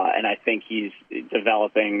 and I think he's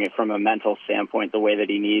developing from a mental standpoint the way that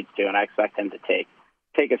he needs to, and I expect him to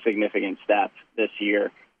take a significant step this year.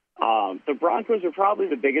 The Broncos are probably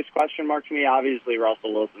the biggest question mark to me. Obviously,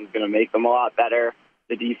 Russell Wilson's going to make them a lot better.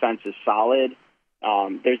 The defense is solid.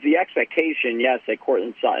 There's the expectation, yes, that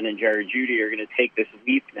Courtland Sutton and Jerry Jeudy are going to take this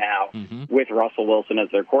leap now with Russell Wilson as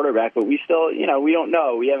their quarterback, but we still, we don't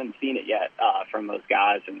know. We haven't seen it yet from those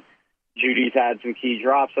guys, and Judy's had some key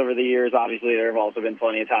drops over the years. Obviously, there have also been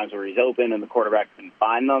plenty of times where he's open and the quarterback couldn't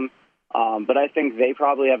find them. But I think they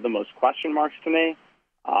probably have the most question marks to me,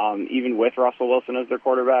 even with Russell Wilson as their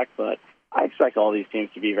quarterback. But I expect all these teams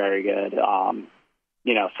to be very good.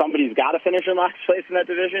 Somebody's got to finish in last place in that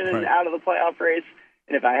division and out of the playoff race.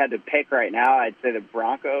 And if I had to pick right now, I'd say the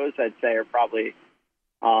Broncos, are probably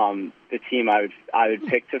the team I would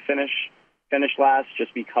pick to finish last,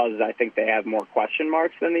 just because I think they have more question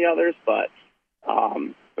marks than the others. But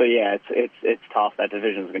yeah, it's tough. That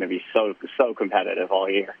division is going to be so competitive all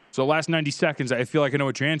year. So last 90 seconds, I feel like I know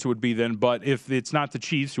what your answer would be then. But if it's not the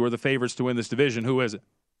Chiefs, who are the favorites to win this division, who is it?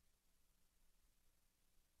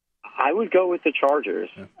 I would go with the Chargers.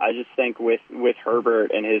 Yeah. I just think with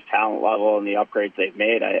Herbert and his talent level and the upgrades they've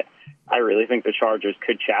made, I really think the Chargers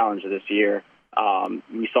could challenge this year.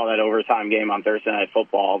 We saw that overtime game on Thursday Night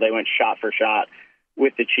Football. They went shot for shot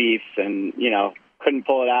with the Chiefs and, couldn't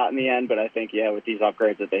pull it out in the end. But I think, with these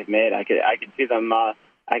upgrades that they've made, I could see them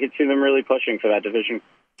really pushing for that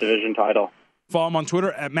division title. Follow him on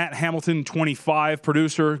Twitter at Matt Hamilton25,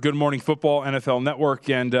 producer, Good Morning Football, NFL Network,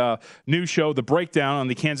 and new show, The Breakdown, on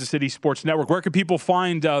the Kansas City Sports Network. Where can people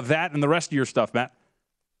find that and the rest of your stuff, Matt?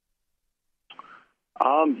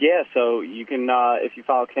 So you can, if you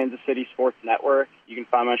follow Kansas City Sports Network, you can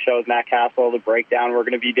find my show with Matt Castle, The Breakdown. We're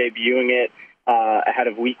going to be debuting it ahead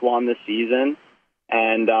of Week 1 this season.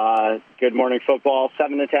 And Good Morning Football,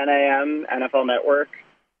 7 to 10 a.m., NFL Network.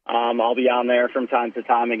 I'll be on there from time to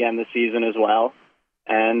time again this season as well.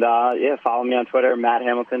 And, follow me on Twitter, Matt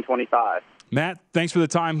Hamilton25. Matt, thanks for the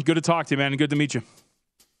time. Good to talk to you, man, and good to meet you.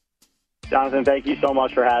 Jonathan, thank you so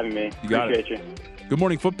much for having me. You got Appreciate it. you. Good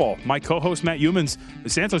Morning Football. My co-host, Matt Youmans.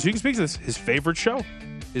 Santos, you can speak to this. His favorite show.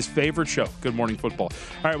 Good Morning Football.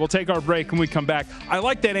 All right, we'll take our break when we come back. I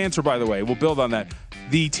like that answer, by the way. We'll build on that.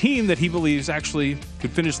 The team that he believes actually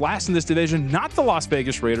could finish last in this division, not the Las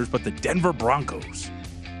Vegas Raiders, but the Denver Broncos.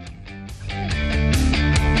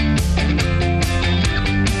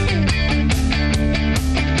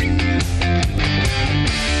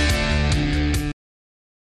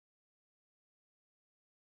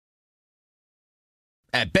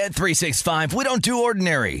 At Bet365, we don't do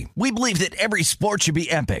ordinary. We believe that every sport should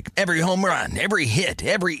be epic. Every home run, every hit,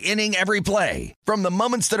 every inning, every play. From the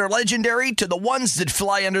moments that are legendary to the ones that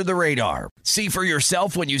fly under the radar. See for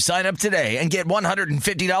yourself when you sign up today and get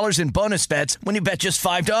 $150 in bonus bets when you bet just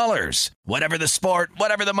 $5. Whatever the sport,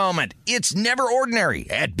 whatever the moment, it's never ordinary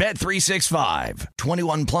at Bet365.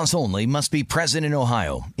 21 plus only. Must be present in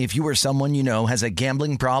Ohio. If you or someone you know has a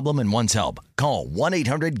gambling problem and wants help, call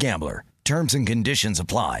 1-800-GAMBLER. Terms and conditions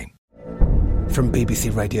apply. From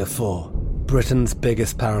BBC Radio 4, Britain's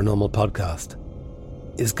biggest paranormal podcast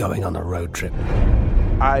is going on a road trip.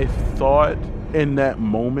 I thought in that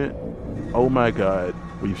moment, oh my God,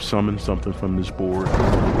 we've summoned something from this board.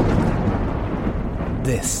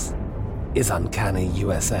 This is Uncanny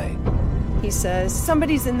USA. He says,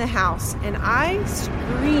 somebody's in the house, and I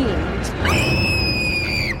screamed.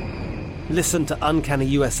 Listen to Uncanny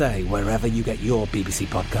USA wherever you get your BBC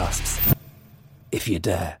podcasts, if you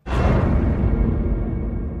dare.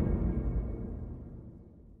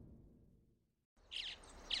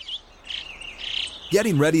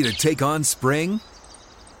 Getting ready to take on spring?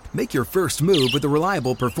 Make your first move with the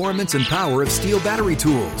reliable performance and power of Steel battery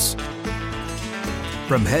tools.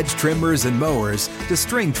 From hedge trimmers and mowers to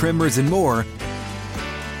string trimmers and more,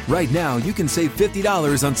 right now you can save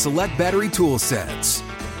 $50 on select battery tool sets.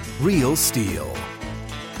 Real Steel.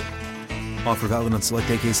 Offer valid on select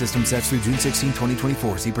AK system sets through June 16,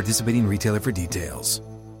 2024. See participating retailer for details.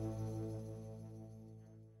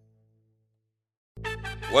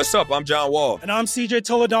 What's up? I'm John Wall. And I'm CJ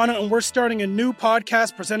Toledano, and we're starting a new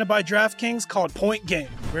podcast presented by DraftKings called Point Game.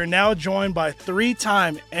 We're now joined by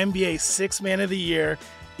three-time NBA Sixth Man of the Year,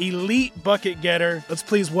 elite bucket getter. Let's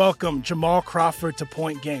please welcome Jamal Crawford to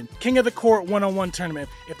Point Game. King of the Court one-on-one tournament.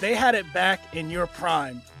 If they had it back in your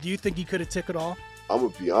prime, do you think you could have took it all? I'm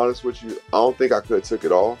going to be honest with you. I don't think I could have took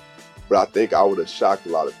it all, but I think I would have shocked a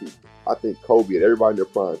lot of people. I think Kobe and everybody in their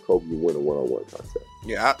prime, Kobe would win a one-on-one contest.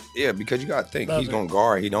 Yeah, because you got to think, he's going to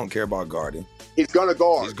guard. He don't care about guarding. He's going to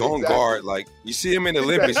guard. He's going to guard. Like, you see him in the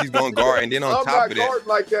Olympics, he's going to guard. And then on top of that. I'm not guarding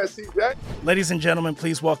like that, CJ. Ladies and gentlemen,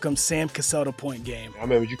 please welcome Sam Cassell to Point Game. I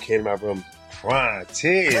remember you came in my room crying,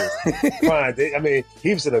 tears, crying. I mean,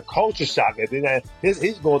 he was in a culture shock. And then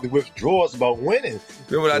he's going through withdrawals about winning.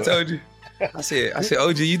 Remember what I told you? I said,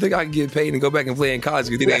 OG, you think I can get paid and go back and play in college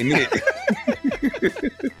because it ain't it?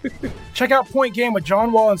 Check out Point Game with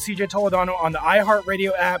John Wall and CJ Toledano on the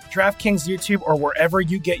iHeartRadio app, DraftKings YouTube, or wherever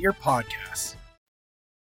you get your podcasts.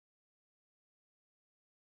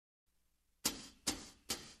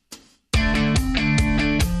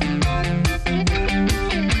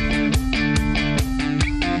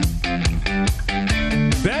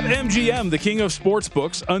 BetMGM, the king of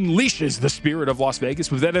sportsbooks, unleashes the spirit of Las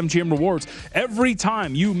Vegas with BetMGM rewards. Every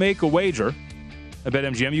time you make a wager at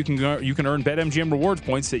BetMGM, you can earn BetMGM rewards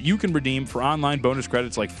points that you can redeem for online bonus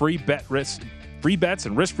credits like free bets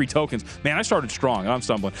and risk-free tokens. Man, I started strong. I'm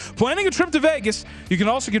stumbling. Planning a trip to Vegas, you can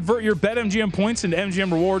also convert your BetMGM points into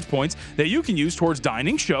MGM rewards points that you can use towards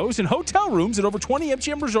dining, shows, and hotel rooms at over 20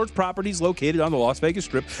 MGM Resorts properties located on the Las Vegas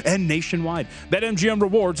Strip and nationwide. BetMGM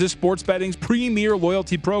Rewards is sports betting's premier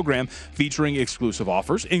loyalty program featuring exclusive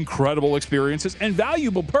offers, incredible experiences, and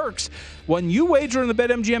valuable perks. When you wager in the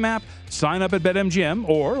BetMGM app, sign up at BetMGM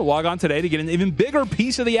or log on today to get an even bigger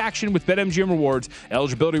piece of the action with BetMGM Rewards.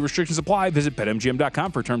 Eligibility restrictions apply. Visit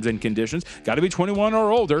BetMGM.com for terms and conditions. Got to be 21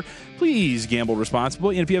 or older. Please gamble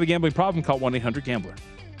responsibly. And if you have a gambling problem, call 1-800-GAMBLER.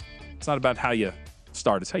 It's not about how you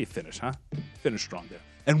start. It's how you finish, huh? Finish strong there.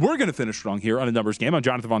 And we're going to finish strong here on a numbers game. I'm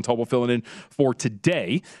Jonathan Von Tobel filling in for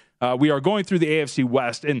today. We are going through the AFC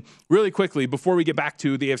West. And really quickly, before we get back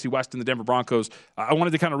to the AFC West and the Denver Broncos, I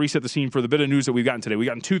wanted to kind of reset the scene for the bit of news that we've gotten today. We've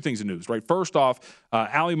gotten two things of news, right? First off,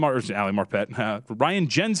 Ryan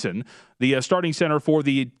Jensen, the starting center for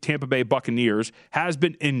the Tampa Bay Buccaneers, has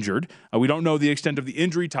been injured. We don't know the extent of the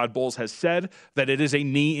injury. Todd Bowles has said that it is a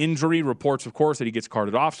knee injury. Reports, of course, that he gets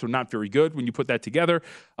carted off, so not very good when you put that together.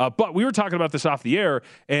 But we were talking about this off the air,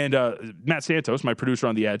 and Matt Santos, my producer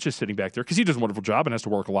on The Edge, is sitting back there because he does a wonderful job and has to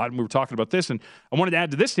work a lot. And we were talking about this, and I wanted to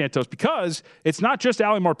add to this, Santos, because it's not just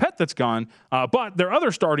Ali Marpet that's gone, but their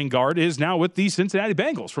other starting guard is now with the Cincinnati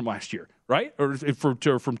Bengals from last year, right? Or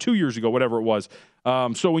from 2 years ago, whatever it was.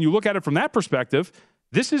 So when you look at it from that perspective,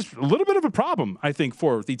 this is a little bit of a problem, I think,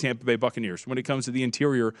 for the Tampa Bay Buccaneers when it comes to the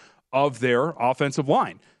interior of their offensive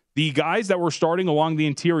line. The guys that were starting along the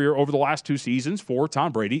interior over the last two seasons for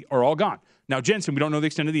Tom Brady are all gone. Now, Jensen, we don't know the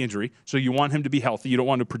extent of the injury, so you want him to be healthy. You don't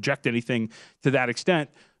want to project anything to that extent.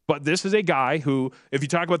 But this is a guy who, if you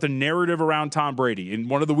talk about the narrative around Tom Brady and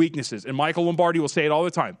one of the weaknesses, and Michael Lombardi will say it all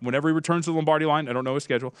the time, whenever he returns to the Lombardi line, I don't know his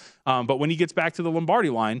schedule, but when he gets back to the Lombardi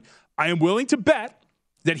line, I am willing to bet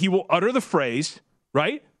that he will utter the phrase,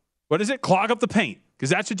 right? What is it? Clog up the paint. Because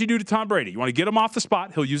that's what you do to Tom Brady. You want to get him off the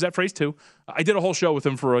spot. He'll use that phrase too. I did a whole show with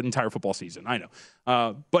him for an entire football season. I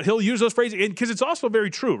know. But he'll use those phrases because it's also very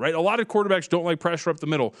true, right? A lot of quarterbacks don't like pressure up the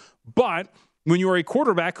middle. But when you are a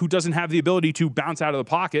quarterback who doesn't have the ability to bounce out of the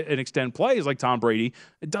pocket and extend plays like Tom Brady,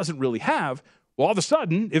 it doesn't really have. Well, all of a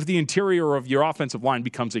sudden, if the interior of your offensive line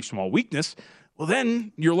becomes a small weakness, well,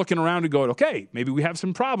 then you're looking around and going, okay, maybe we have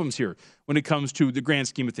some problems here when it comes to the grand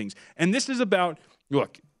scheme of things. And this is about,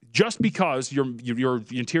 look, just because your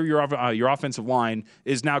interior your offensive line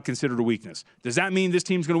is now considered a weakness. Does that mean this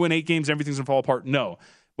team's going to win 8 games, everything's going to fall apart? No.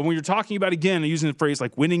 But when you're talking about, again, using the phrase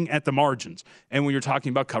like winning at the margins, and when you're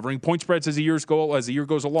talking about covering point spreads as the year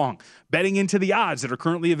goes along, betting into the odds that are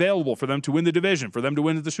currently available for them to win the division, for them to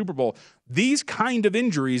win the Super Bowl, these kind of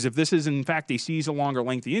injuries, if this is in fact a season-long or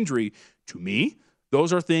lengthy injury, to me,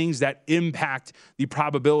 those are things that impact the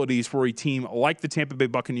probabilities for a team like the Tampa Bay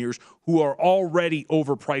Buccaneers, who are already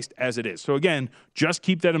overpriced as it is. So again, just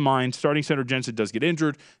keep that in mind. Starting center Jensen does get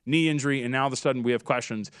injured, knee injury, and now all of a sudden we have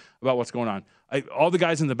questions about what's going on. All the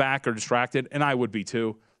guys in the back are distracted, and I would be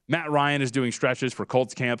too. Matt Ryan is doing stretches for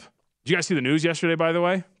Colts camp. Did you guys see the news yesterday, by the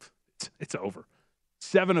way? It's over.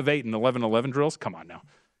 7 of 8 and 11-11 drills. Come on now.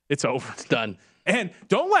 It's over. It's done. And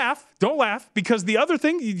don't laugh, because the other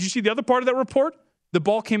thing, did you see the other part of that report? The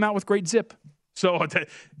ball came out with great zip. So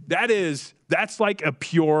that's like a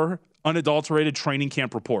pure, unadulterated training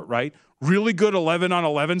camp report, right? Really good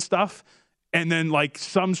 11-on-11 stuff, and then like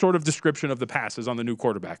some sort of description of the passes on the new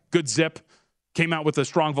quarterback. Good zip, came out with a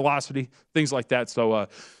strong velocity, things like that. So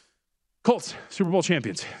Colts, Super Bowl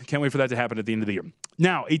champions. Can't wait for that to happen at the end of the year.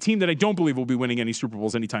 Now, a team that I don't believe will be winning any Super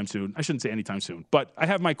Bowls anytime soon. I shouldn't say anytime soon, but I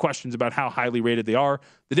have my questions about how highly rated they are.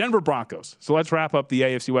 The Denver Broncos. So let's wrap up the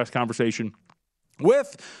AFC West conversation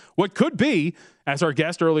with what could be, as our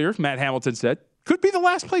guest earlier, Matt Hamilton said, could be the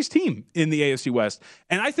last place team in the AFC West.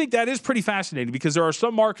 And I think that is pretty fascinating because there are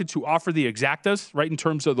some markets who offer the exactas, right, in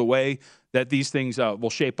terms of the way that these things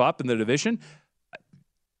will shape up in the division.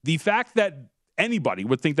 The fact that anybody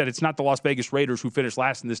would think that it's not the Las Vegas Raiders who finished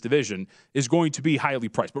last in this division is going to be highly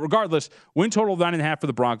priced. But regardless, win total of 9.5 for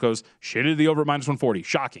the Broncos, shaded the over at -140.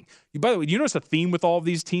 Shocking. By the way, you notice a theme with all of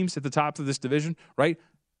these teams at the top of this division, right?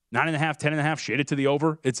 9.5, 10.5, shaded to the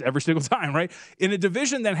over. It's every single time, right? In a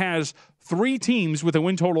division that has 3 teams with a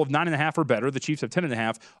win total of 9.5 or better, the Chiefs have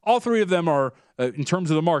 10.5. All 3 of them are, in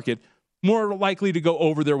terms of the market, more likely to go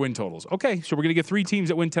over their win totals. Okay, so we're going to get 3 teams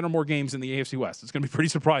that win 10 or more games in the AFC West. It's going to be pretty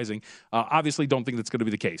surprising. Obviously, don't think that's going to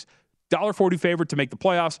be the case. $1.40 favorite to make the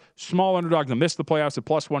playoffs. Small underdog to miss the playoffs at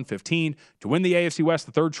 +115. To win the AFC West,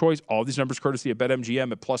 the third choice. All these numbers courtesy of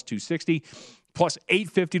BetMGM at +260.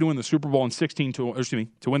 +850 to win the Super Bowl and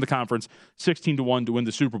to win the conference. 16-1 to win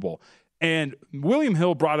the Super Bowl. And William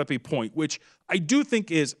Hill brought up a point which I do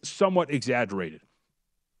think is somewhat exaggerated.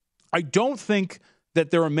 I don't think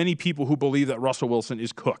that there are many people who believe that Russell Wilson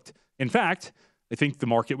is cooked. In fact, I think the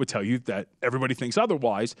market would tell you that everybody thinks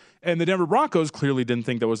otherwise, and the Denver Broncos clearly didn't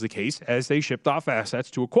think that was the case as they shipped off assets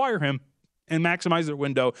to acquire him and maximize their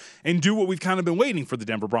window and do what we've kind of been waiting for the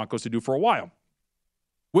Denver Broncos to do for a while.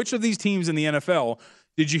 Which of these teams in the NFL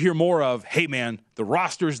did you hear more of, hey, man, the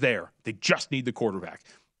roster's there. They just need the quarterback.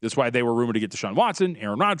 That's why they were rumored to get Deshaun Watson,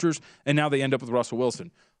 Aaron Rodgers, and now they end up with Russell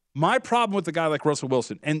Wilson. My problem with a guy like Russell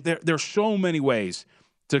Wilson, and there's so many ways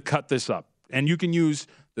to cut this up, and you can use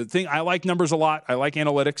the thing. I like numbers a lot. I like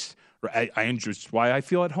analytics. I enjoy, why I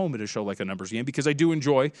feel at home at a show like a numbers game, because I do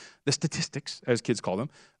enjoy the statistics, as kids call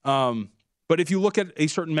them. But if you look at a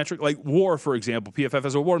certain metric, like WAR, for example, PFF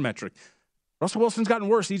has a WAR metric. Russell Wilson's gotten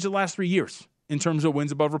worse each of the last 3 years in terms of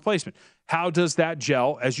wins above replacement. How does that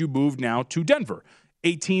gel as you move now to Denver?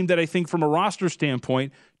 A team that I think from a roster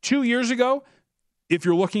standpoint, 2 years ago, if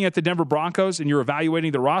you're looking at the Denver Broncos and you're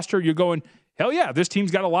evaluating the roster, you're going, hell yeah, this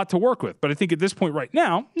team's got a lot to work with. But I think at this point right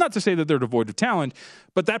now, not to say that they're devoid of talent,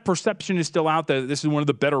 but that perception is still out that this is one of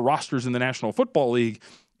the better rosters in the National Football League.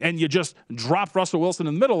 And you just drop Russell Wilson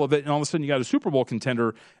in the middle of it, and all of a sudden you got a Super Bowl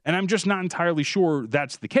contender. And I'm just not entirely sure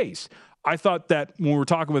that's the case. I thought that when we were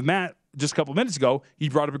talking with Matt just a couple of minutes ago, he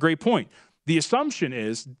brought up a great point. The assumption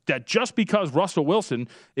is that just because Russell Wilson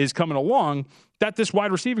is coming along, that this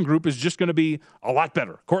wide receiving group is just going to be a lot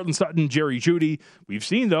better. Cortland Sutton, Jerry Jeudy. We've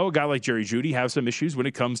seen, though, a guy like Jerry Jeudy have some issues when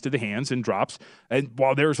it comes to the hands and drops. And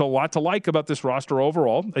while there's a lot to like about this roster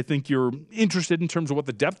overall, I think you're interested in terms of what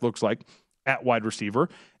the depth looks like at wide receiver.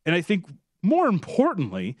 And I think more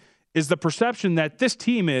importantly is the perception that this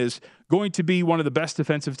team is going to be one of the best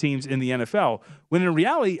defensive teams in the NFL, when in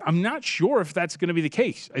reality, I'm not sure if that's going to be the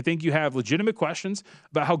case. I think you have legitimate questions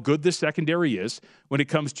about how good this secondary is when it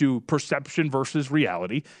comes to perception versus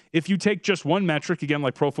reality. If you take just one metric, again,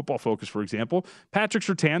 like Pro Football Focus, for example, Patrick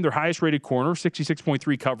Surtain, their highest rated corner,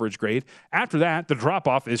 66.3 coverage grade. After that, the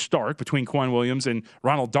drop-off is stark between Quan Williams and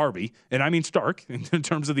Ronald Darby. And I mean stark in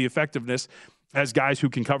terms of the effectiveness as guys who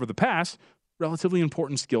can cover the pass. Relatively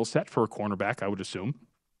important skill set for a cornerback, I would assume.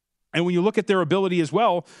 And when you look at their ability as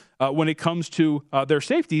well, when it comes to their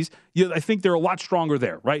safeties, I think they're a lot stronger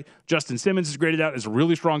there, right? Justin Simmons is graded out as a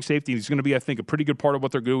really strong safety. He's going to be, I think, a pretty good part of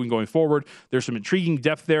what they're doing going forward. There's some intriguing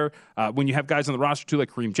depth there. When you have guys on the roster, too,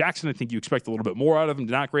 like Kareem Jackson, I think you expect a little bit more out of them.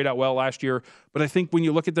 Did not grade out well last year. But I think when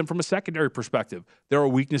you look at them from a secondary perspective, there are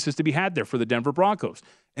weaknesses to be had there for the Denver Broncos.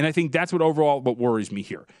 And I think that's what worries me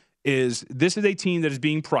here. Is this is a team that is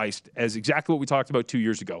being priced as exactly what we talked about 2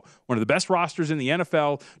 years ago. One of the best rosters in the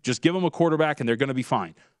NFL. Just give them a quarterback and they're going to be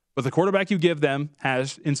fine. But the quarterback you give them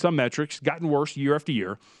has, in some metrics, gotten worse year after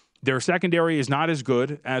year. Their secondary is not as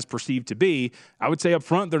good as perceived to be. I would say up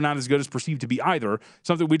front, they're not as good as perceived to be either.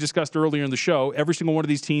 Something we discussed earlier in the show. Every single one of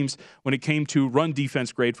these teams, when it came to run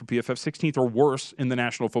defense grade for PFF, 16th or worse in the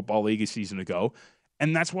National Football League a season ago.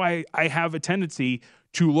 And that's why I have a tendency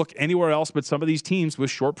to look anywhere else but some of these teams with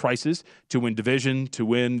short prices to win division, to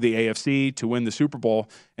win the AFC, to win the Super Bowl.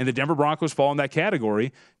 And the Denver Broncos fall in that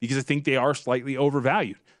category because I think they are slightly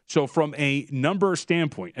overvalued. So from a number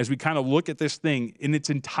standpoint, as we kind of look at this thing in its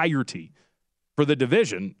entirety for the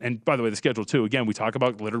division, and by the way, the schedule too, again, we talk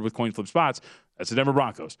about littered with coin flip spots. That's the Denver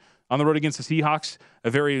Broncos. On the road against the Seahawks, a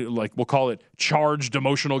very, we'll call it charged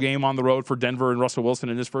emotional game on the road for Denver and Russell Wilson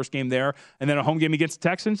in his first game there. And then a home game against the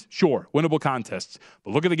Texans, sure, winnable contests.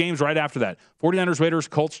 But look at the games right after that. 49ers, Raiders,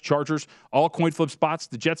 Colts, Chargers, all coin flip spots.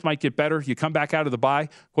 The Jets might get better. You come back out of the bye,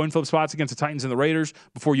 coin flip spots against the Titans and the Raiders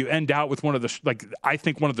before you end out with one of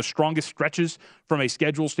the strongest stretches from a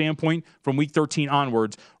schedule standpoint from week 13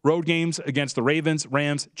 onwards. Road games against the Ravens,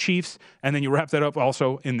 Rams, Chiefs, and then you wrap that up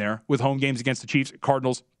also in there with home games against the Chiefs,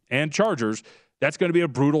 Cardinals, and Chargers. That's going to be a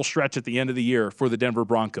brutal stretch at the end of the year for the Denver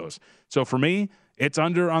Broncos. So for me, it's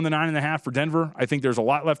under on the 9.5 for Denver. I think there's a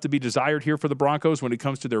lot left to be desired here for the Broncos when it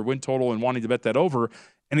comes to their win total and wanting to bet that over.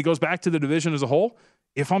 And it goes back to the division as a whole.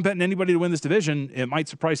 If I'm betting anybody to win this division, it might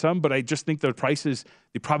surprise some, but I just think the price is,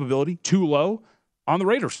 the probability, too low on the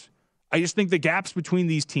Raiders. I just think the gaps between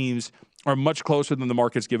these teams are much closer than the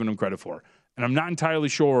market's giving them credit for. And I'm not entirely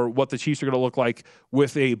sure what the Chiefs are going to look like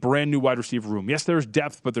with a brand new wide receiver room. Yes, there's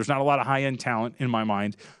depth, but there's not a lot of high-end talent in my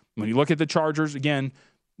mind. When you look at the Chargers, again,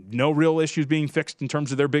 no real issues being fixed in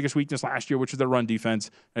terms of their biggest weakness last year, which is their run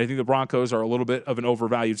defense. And I think the Broncos are a little bit of an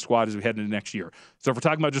overvalued squad as we head into next year. So if we're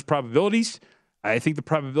talking about just probabilities, I think the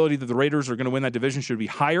probability that the Raiders are going to win that division should be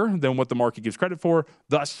higher than what the market gives credit for.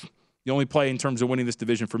 Thus, the only play in terms of winning this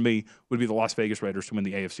division for me would be the Las Vegas Raiders to win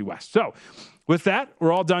the AFC West. So with that,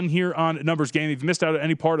 we're all done here on Numbers Game. If you missed out on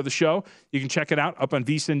any part of the show, you can check it out up on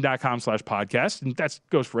vsin.com/podcast. And that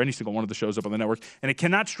goes for any single one of the shows up on the network. And I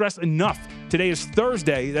cannot stress enough, today is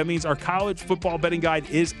Thursday. That means our college football betting guide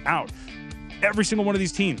is out. Every single one of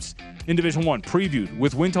these teams in Division I previewed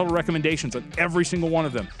with win total recommendations on every single one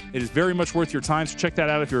of them. It is very much worth your time, so check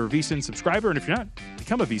that out if you're a VSiN subscriber. And if you're not,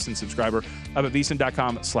 become a VSiN subscriber up at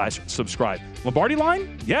vsin.com/subscribe. Lombardi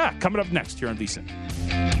line? Yeah, coming up next here on VSiN.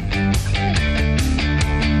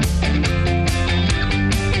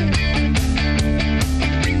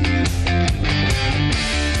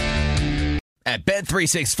 At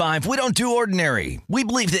Bet365, we don't do ordinary. We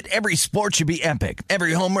believe that every sport should be epic.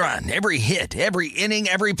 Every home run, every hit, every inning,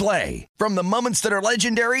 every play. From the moments that are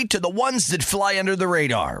legendary to the ones that fly under the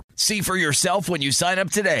radar. See for yourself when you sign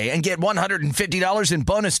up today and get $150 in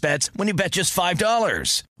bonus bets when you bet just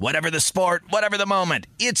 $5. Whatever the sport, whatever the moment,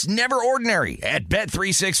 it's never ordinary at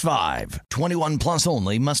Bet365. 21 plus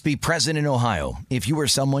only. Must be present in Ohio. If you or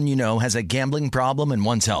someone you know has a gambling problem and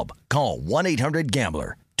wants help, call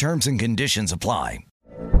 1-800-GAMBLER. Terms and conditions apply.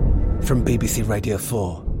 From BBC Radio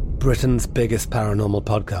 4, Britain's biggest paranormal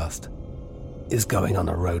podcast is going on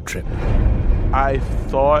a road trip. I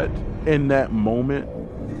thought in that moment,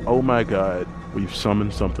 oh my God, we've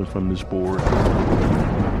summoned something from this board.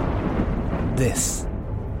 This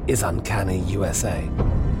is Uncanny USA.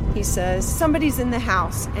 He says, somebody's in the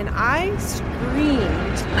house, and I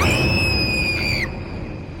screamed.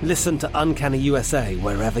 Listen to Uncanny USA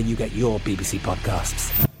wherever you get your BBC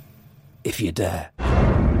podcasts, if you dare.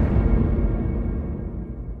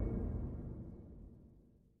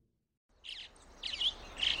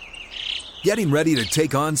 Getting ready to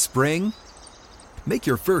take on spring? Make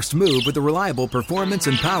your first move with the reliable performance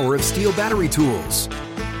and power of Steel battery tools.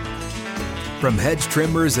 From hedge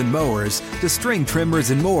trimmers and mowers to string trimmers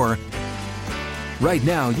and more, right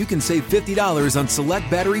now you can save $50 on select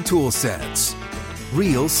battery tool sets.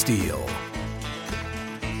 Real Steel.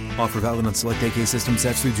 Offer valid on select AK system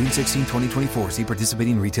sets through June 16, 2024. See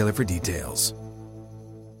participating retailer for details.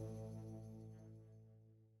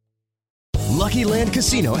 Lucky Land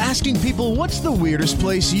Casino, asking people, what's the weirdest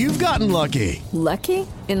place you've gotten lucky? Lucky?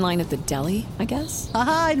 In line at the deli, I guess?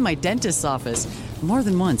 Aha, in my dentist's office. More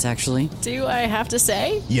than once, actually. Do I have to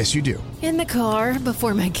say? Yes, you do. In the car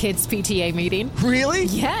before my kids' PTA meeting. Really?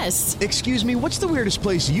 Yes. Excuse me, what's the weirdest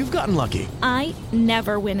place you've gotten lucky? I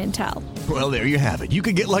never win and tell. Well, there you have it. You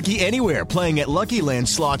can get lucky anywhere, playing at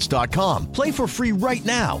LuckyLandSlots.com. Play for free right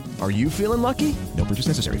now. Are you feeling lucky? No purchase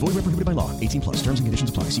necessary. Void where prohibited by law. 18+. Terms and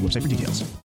conditions apply. See website for details.